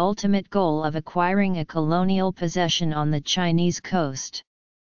 with the ultimate goal of acquiring a colonial possession on the Chinese coast.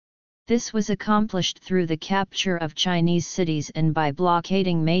 This was accomplished through the capture of Chinese cities and by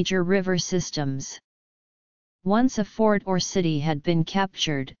blockading major river systems. Once a fort or city had been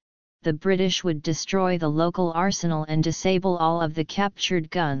captured, the British would destroy the local arsenal and disable all of the captured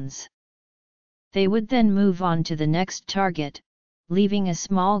guns. They would then move on to the next target, leaving a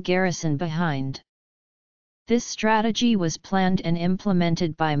small garrison behind. This strategy was planned and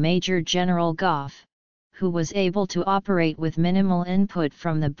implemented by Major General Gough, who was able to operate with minimal input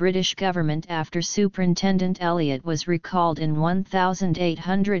from the British government after Superintendent Elliot was recalled in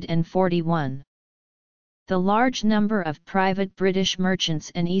 1841. The large number of private British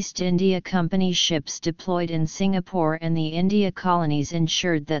merchants and East India Company ships deployed in Singapore and the India colonies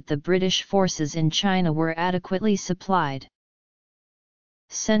ensured that the British forces in China were adequately supplied.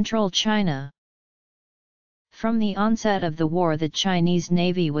 Central China. From the onset of the war, the Chinese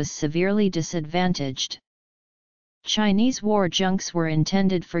Navy was severely disadvantaged. Chinese war junks were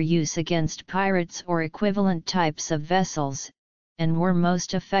intended for use against pirates or equivalent types of vessels, and were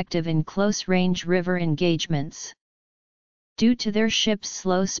most effective in close-range river engagements. Due to their ships'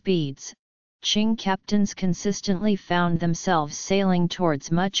 slow speeds, Qing captains consistently found themselves sailing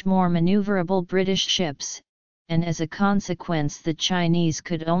towards much more maneuverable British ships, and as a consequence the Chinese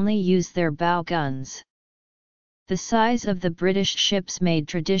could only use their bow guns. The size of the British ships made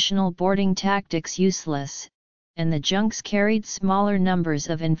traditional boarding tactics useless, and the junks carried smaller numbers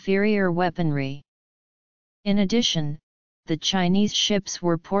of inferior weaponry. In addition, the Chinese ships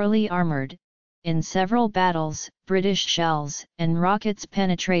were poorly armored. In several battles, British shells and rockets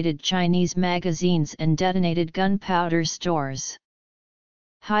penetrated Chinese magazines and detonated gunpowder stores.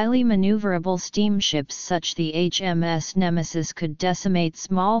 Highly maneuverable steamships such as the HMS Nemesis could decimate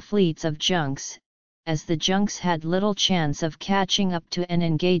small fleets of junks, as the junks had little chance of catching up to and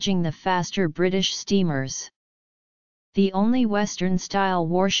engaging the faster British steamers. The only Western-style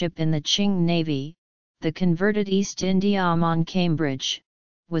warship in the Qing Navy, the converted East Indiaman Cambridge,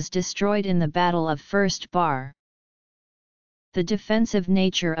 was destroyed in the Battle of First Bar. The defensive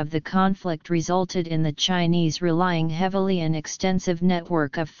nature of the conflict resulted in the Chinese relying heavily on an extensive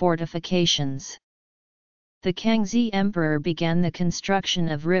network of fortifications. The Kangxi Emperor began the construction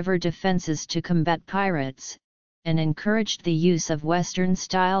of river defenses to combat pirates, and encouraged the use of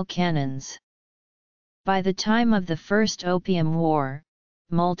Western-style cannons. By the time of the First Opium War,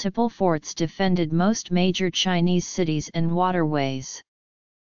 multiple forts defended most major Chinese cities and waterways.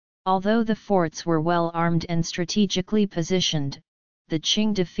 Although the forts were well armed and strategically positioned, the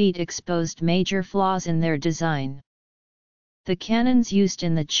Qing defeat exposed major flaws in their design. The cannons used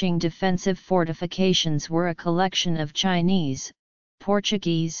in the Qing defensive fortifications were a collection of Chinese,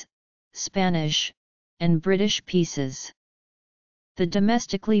 Portuguese, Spanish, and British pieces. The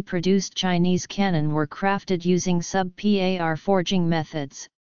domestically produced Chinese cannon were crafted using sub-PAR forging methods,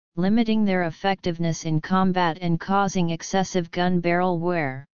 limiting their effectiveness in combat and causing excessive gun barrel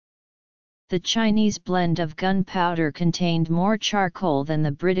wear. The Chinese blend of gunpowder contained more charcoal than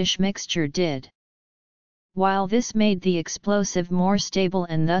the British mixture did. While this made the explosive more stable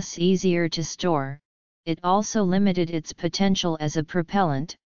and thus easier to store, it also limited its potential as a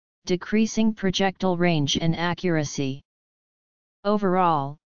propellant, decreasing projectile range and accuracy.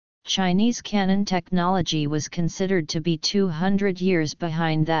 Overall, Chinese cannon technology was considered to be 200 years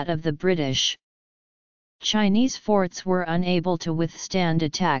behind that of the British. Chinese forts were unable to withstand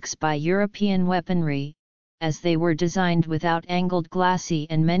attacks by European weaponry, as they were designed without angled glacis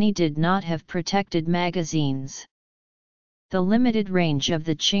and many did not have protected magazines. The limited range of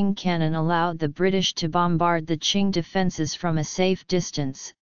the Qing cannon allowed the British to bombard the Qing defences from a safe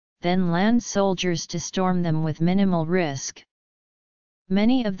distance, then land soldiers to storm them with minimal risk.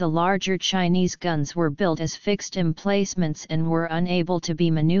 Many of the larger Chinese guns were built as fixed emplacements and were unable to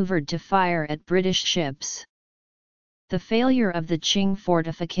be maneuvered to fire at British ships. The failure of the Qing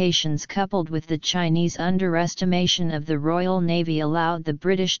fortifications coupled with the Chinese underestimation of the Royal Navy allowed the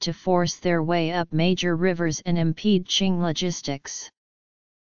British to force their way up major rivers and impede Qing logistics.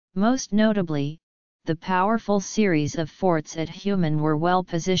 Most notably, the powerful series of forts at Human were well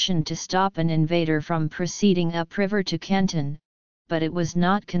positioned to stop an invader from proceeding upriver to Canton, but it was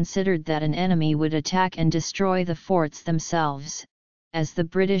not considered that an enemy would attack and destroy the forts themselves, as the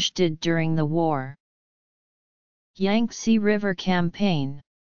British did during the war. Yangtze River Campaign.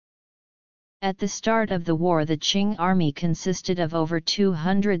 At the start of the war, the Qing army consisted of over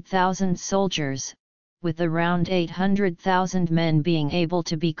 200,000 soldiers, with around 800,000 men being able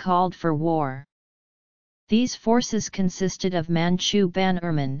to be called for war. These forces consisted of Manchu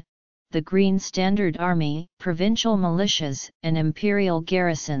bannermen, the Green Standard Army, provincial militias, and imperial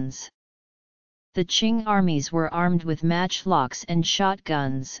garrisons. The Qing armies were armed with matchlocks and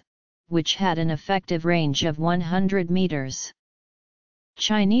shotguns, which had an effective range of 100 meters.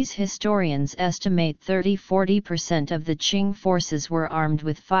 Chinese historians estimate 30–40% of the Qing forces were armed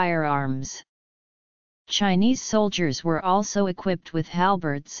with firearms. Chinese soldiers were also equipped with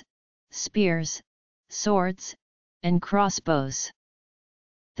halberds, spears, swords, and crossbows.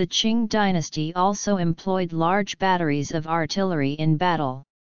 The Qing dynasty also employed large batteries of artillery in battle.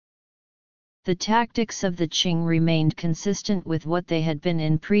 The tactics of the Qing remained consistent with what they had been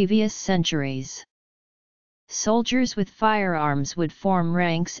in previous centuries. Soldiers with firearms would form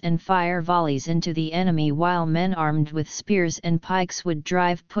ranks and fire volleys into the enemy, while men armed with spears and pikes would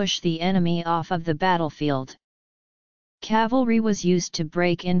push the enemy off of the battlefield. Cavalry was used to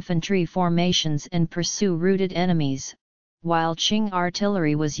break infantry formations and pursue routed enemies, while Qing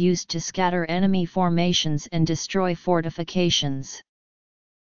artillery was used to scatter enemy formations and destroy fortifications.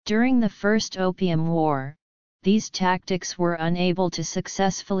 During the First Opium War, these tactics were unable to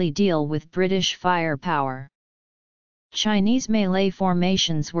successfully deal with British firepower. Chinese melee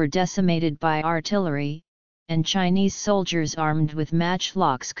formations were decimated by artillery, and Chinese soldiers armed with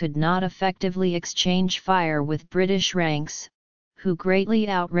matchlocks could not effectively exchange fire with British ranks, who greatly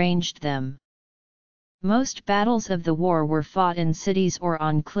outranged them. Most battles of the war were fought in cities or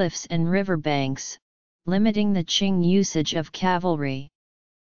on cliffs and riverbanks, limiting the Qing usage of cavalry.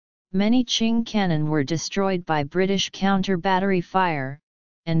 Many Qing cannon were destroyed by British counter-battery fire,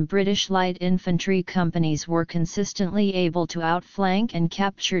 and British light infantry companies were consistently able to outflank and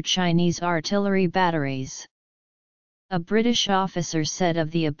capture Chinese artillery batteries. A British officer said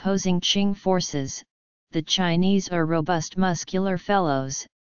of the opposing Qing forces, "The Chinese are robust muscular fellows,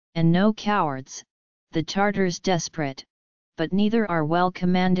 and no cowards, the Tartars desperate, but neither are well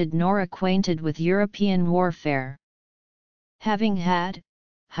commanded nor acquainted with European warfare." Having had,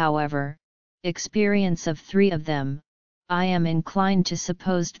 however, experience of 3 of them, I am inclined to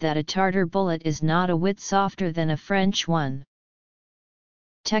suppose that a Tartar bullet is not a whit softer than a French one.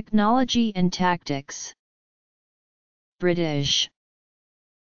 Technology and tactics. British.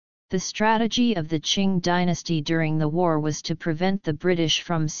 The strategy of the Qing dynasty during the war was to prevent the British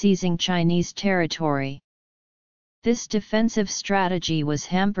from seizing Chinese territory. This defensive strategy was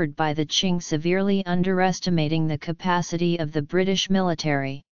hampered by the Qing severely underestimating the capacity of the British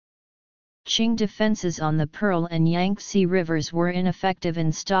military. Qing defences on the Pearl and Yangtze rivers were ineffective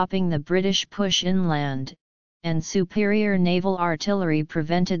in stopping the British push inland, and superior naval artillery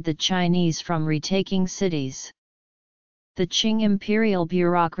prevented the Chinese from retaking cities. The Qing imperial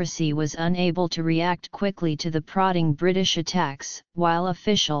bureaucracy was unable to react quickly to the prodding British attacks, while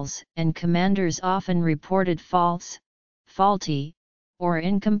officials and commanders often reported false, faulty, or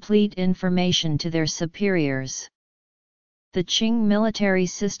incomplete information to their superiors. The Qing military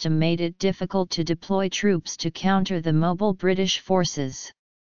system made it difficult to deploy troops to counter the mobile British forces.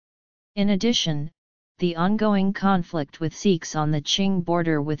 In addition, the ongoing conflict with Sikhs on the Qing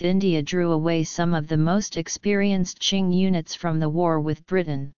border with India drew away some of the most experienced Qing units from the war with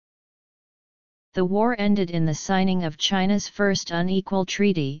Britain. The war ended in the signing of China's first unequal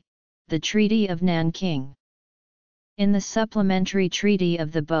treaty, the Treaty of Nanking. In the supplementary Treaty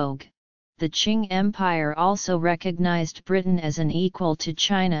of the Bogue, the Qing Empire also recognized Britain as an equal to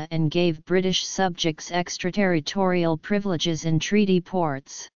China and gave British subjects extraterritorial privileges in treaty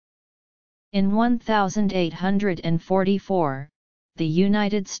ports. In 1844, the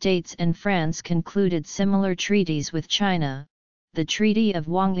United States and France concluded similar treaties with China, the Treaty of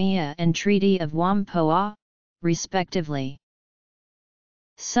Wangya and Treaty of Whampoa, respectively.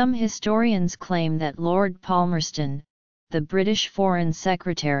 Some historians claim that Lord Palmerston, the British Foreign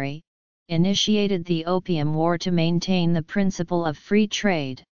Secretary, initiated the Opium War to maintain the principle of free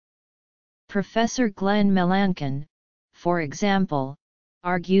trade. Professor Glenn Melanchthon, for example,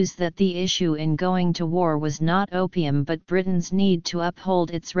 argues that the issue in going to war was not opium but Britain's need to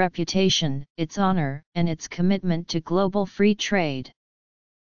uphold its reputation, its honor, and its commitment to global free trade.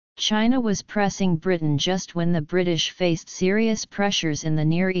 China was pressing Britain just when the British faced serious pressures in the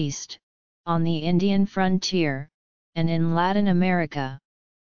Near East, on the Indian frontier, and in Latin America.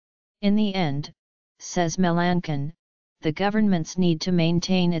 In the end, says Melanchthon, the government's need to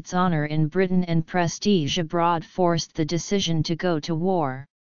maintain its honor in Britain and prestige abroad forced the decision to go to war.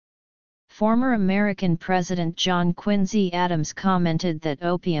 Former American President John Quincy Adams commented that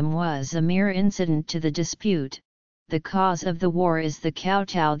opium was a mere incident to the dispute. The cause of the war is the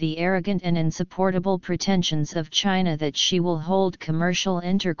kowtow, the arrogant and insupportable pretensions of China that she will hold commercial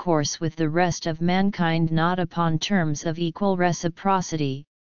intercourse with the rest of mankind not upon terms of equal reciprocity,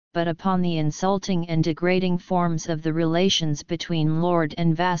 but upon the insulting and degrading forms of the relations between lord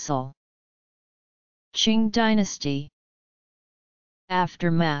and vassal. Qing Dynasty.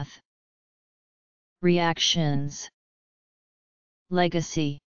 Aftermath. Reactions.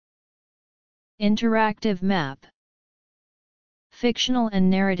 Legacy. Interactive map. Fictional and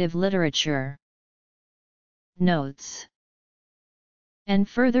narrative literature. Notes. And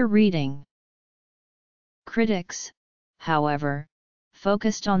further reading. Critics, however,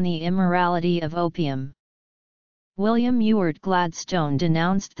 focused on the immorality of opium. William Ewart Gladstone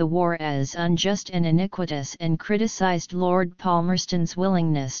denounced the war as unjust and iniquitous and criticized Lord Palmerston's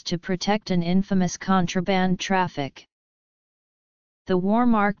willingness to protect an infamous contraband traffic. The war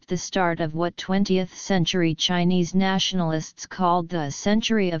marked the start of what 20th-century Chinese nationalists called the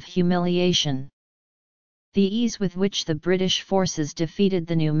century of humiliation. The ease with which the British forces defeated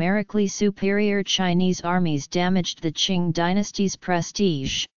the numerically superior Chinese armies damaged the Qing dynasty's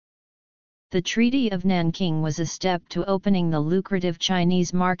prestige. The Treaty of Nanking was a step to opening the lucrative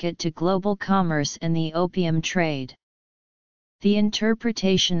Chinese market to global commerce and the opium trade. The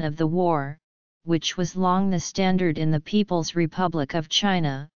interpretation of the war, which was long the standard in the People's Republic of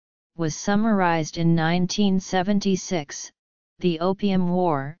China, was summarized in 1976, the Opium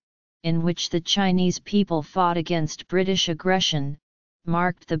War, in which the Chinese people fought against British aggression,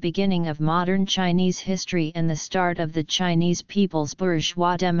 marked the beginning of modern Chinese history and the start of the Chinese people's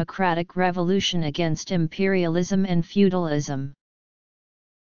bourgeois democratic revolution against imperialism and feudalism.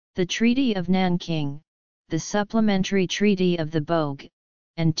 The Treaty of Nanking, the supplementary Treaty of the Bogue,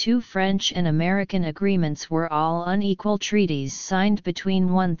 and two French and American agreements were all unequal treaties signed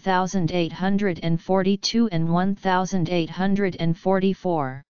between 1842 and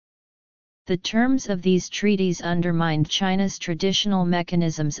 1844. The terms of these treaties undermined China's traditional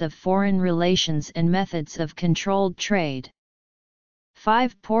mechanisms of foreign relations and methods of controlled trade.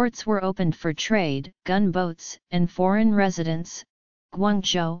 5 ports were opened for trade, gunboats, and foreign residents: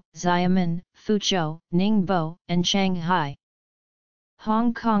 Guangzhou, Xiamen, Fuzhou, Ningbo, and Shanghai.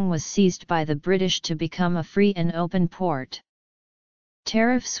 Hong Kong was seized by the British to become a free and open port.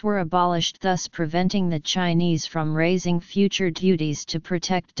 Tariffs were abolished, thus preventing the Chinese from raising future duties to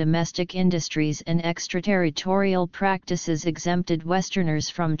protect domestic industries, and extraterritorial practices exempted Westerners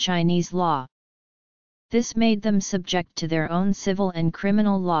from Chinese law. This made them subject to their own civil and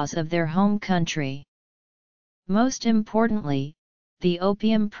criminal laws of their home country. Most importantly, the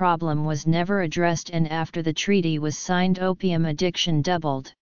opium problem was never addressed, and after the treaty was signed, opium addiction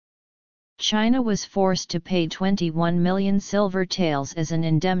doubled. China was forced to pay 21 million silver taels as an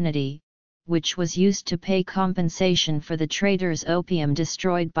indemnity, which was used to pay compensation for the traders' opium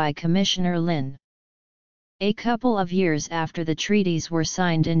destroyed by Commissioner Lin. A couple of years after the treaties were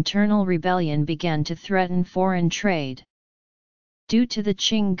signed, internal rebellion began to threaten foreign trade. Due to the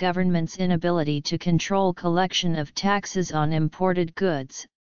Qing government's inability to control collection of taxes on imported goods,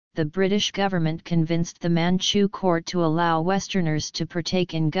 the British government convinced the Manchu court to allow Westerners to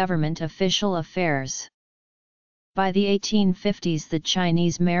partake in government official affairs. By the 1850s, the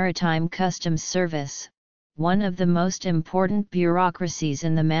Chinese Maritime Customs Service, one of the most important bureaucracies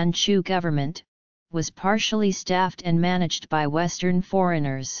in the Manchu government, was partially staffed and managed by Western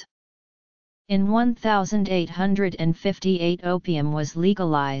foreigners. In 1858, opium was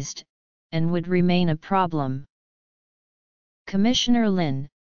legalized, and would remain a problem. Commissioner Lin,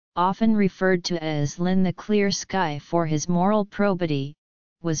 often referred to as Lin the Clear Sky for his moral probity,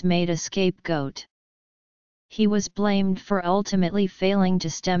 was made a scapegoat. He was blamed for ultimately failing to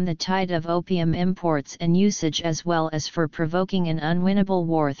stem the tide of opium imports and usage, as well as for provoking an unwinnable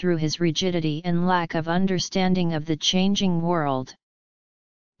war through his rigidity and lack of understanding of the changing world.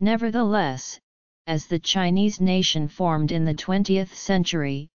 Nevertheless, as the Chinese nation formed in the 20th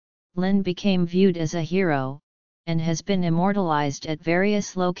century, Lin became viewed as a hero, and has been immortalized at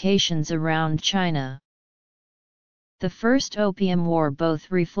various locations around China. The First Opium War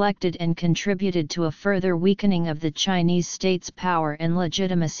both reflected and contributed to a further weakening of the Chinese state's power and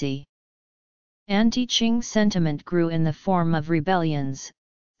legitimacy. Anti-Qing sentiment grew in the form of rebellions,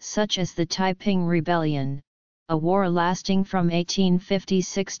 such as the Taiping Rebellion, a war lasting from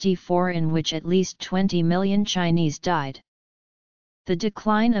 1850–64 in which at least 20 million Chinese died. The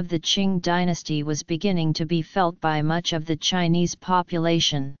decline of the Qing dynasty was beginning to be felt by much of the Chinese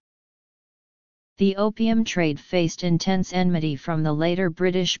population. The opium trade faced intense enmity from the later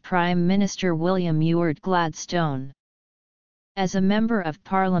British Prime Minister William Ewart Gladstone. As a Member of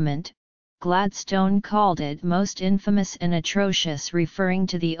Parliament, Gladstone called it most infamous and atrocious, referring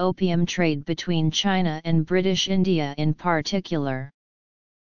to the opium trade between China and British India in particular.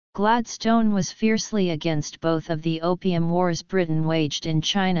 Gladstone was fiercely against both of the opium wars Britain waged in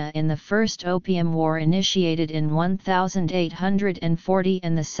China in the First Opium War initiated in 1840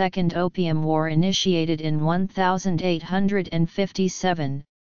 and the Second Opium War initiated in 1857,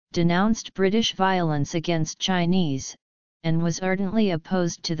 denounced British violence against Chinese, and was ardently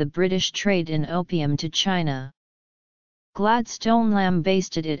opposed to the British trade in opium to China. Gladstone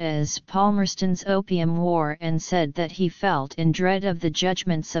lambasted it as Palmerston's Opium War and said that he felt in dread of the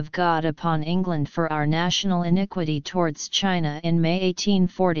judgments of God upon England for our national iniquity towards China in May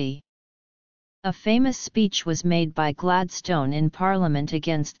 1840. A famous speech was made by Gladstone in Parliament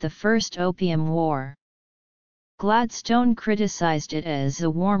against the First Opium War. Gladstone criticised it as a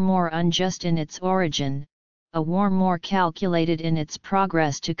war more unjust in its origin, a war more calculated in its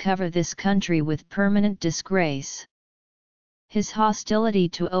progress to cover this country with permanent disgrace. His hostility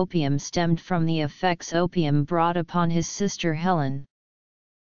to opium stemmed from the effects opium brought upon his sister Helen.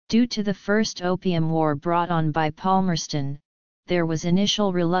 Due to the First Opium War brought on by Palmerston, there was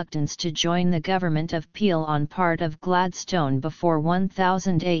initial reluctance to join the government of Peel on part of Gladstone before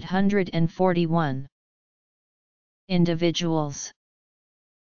 1841. Individuals.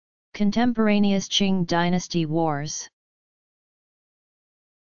 Contemporaneous Qing dynasty wars.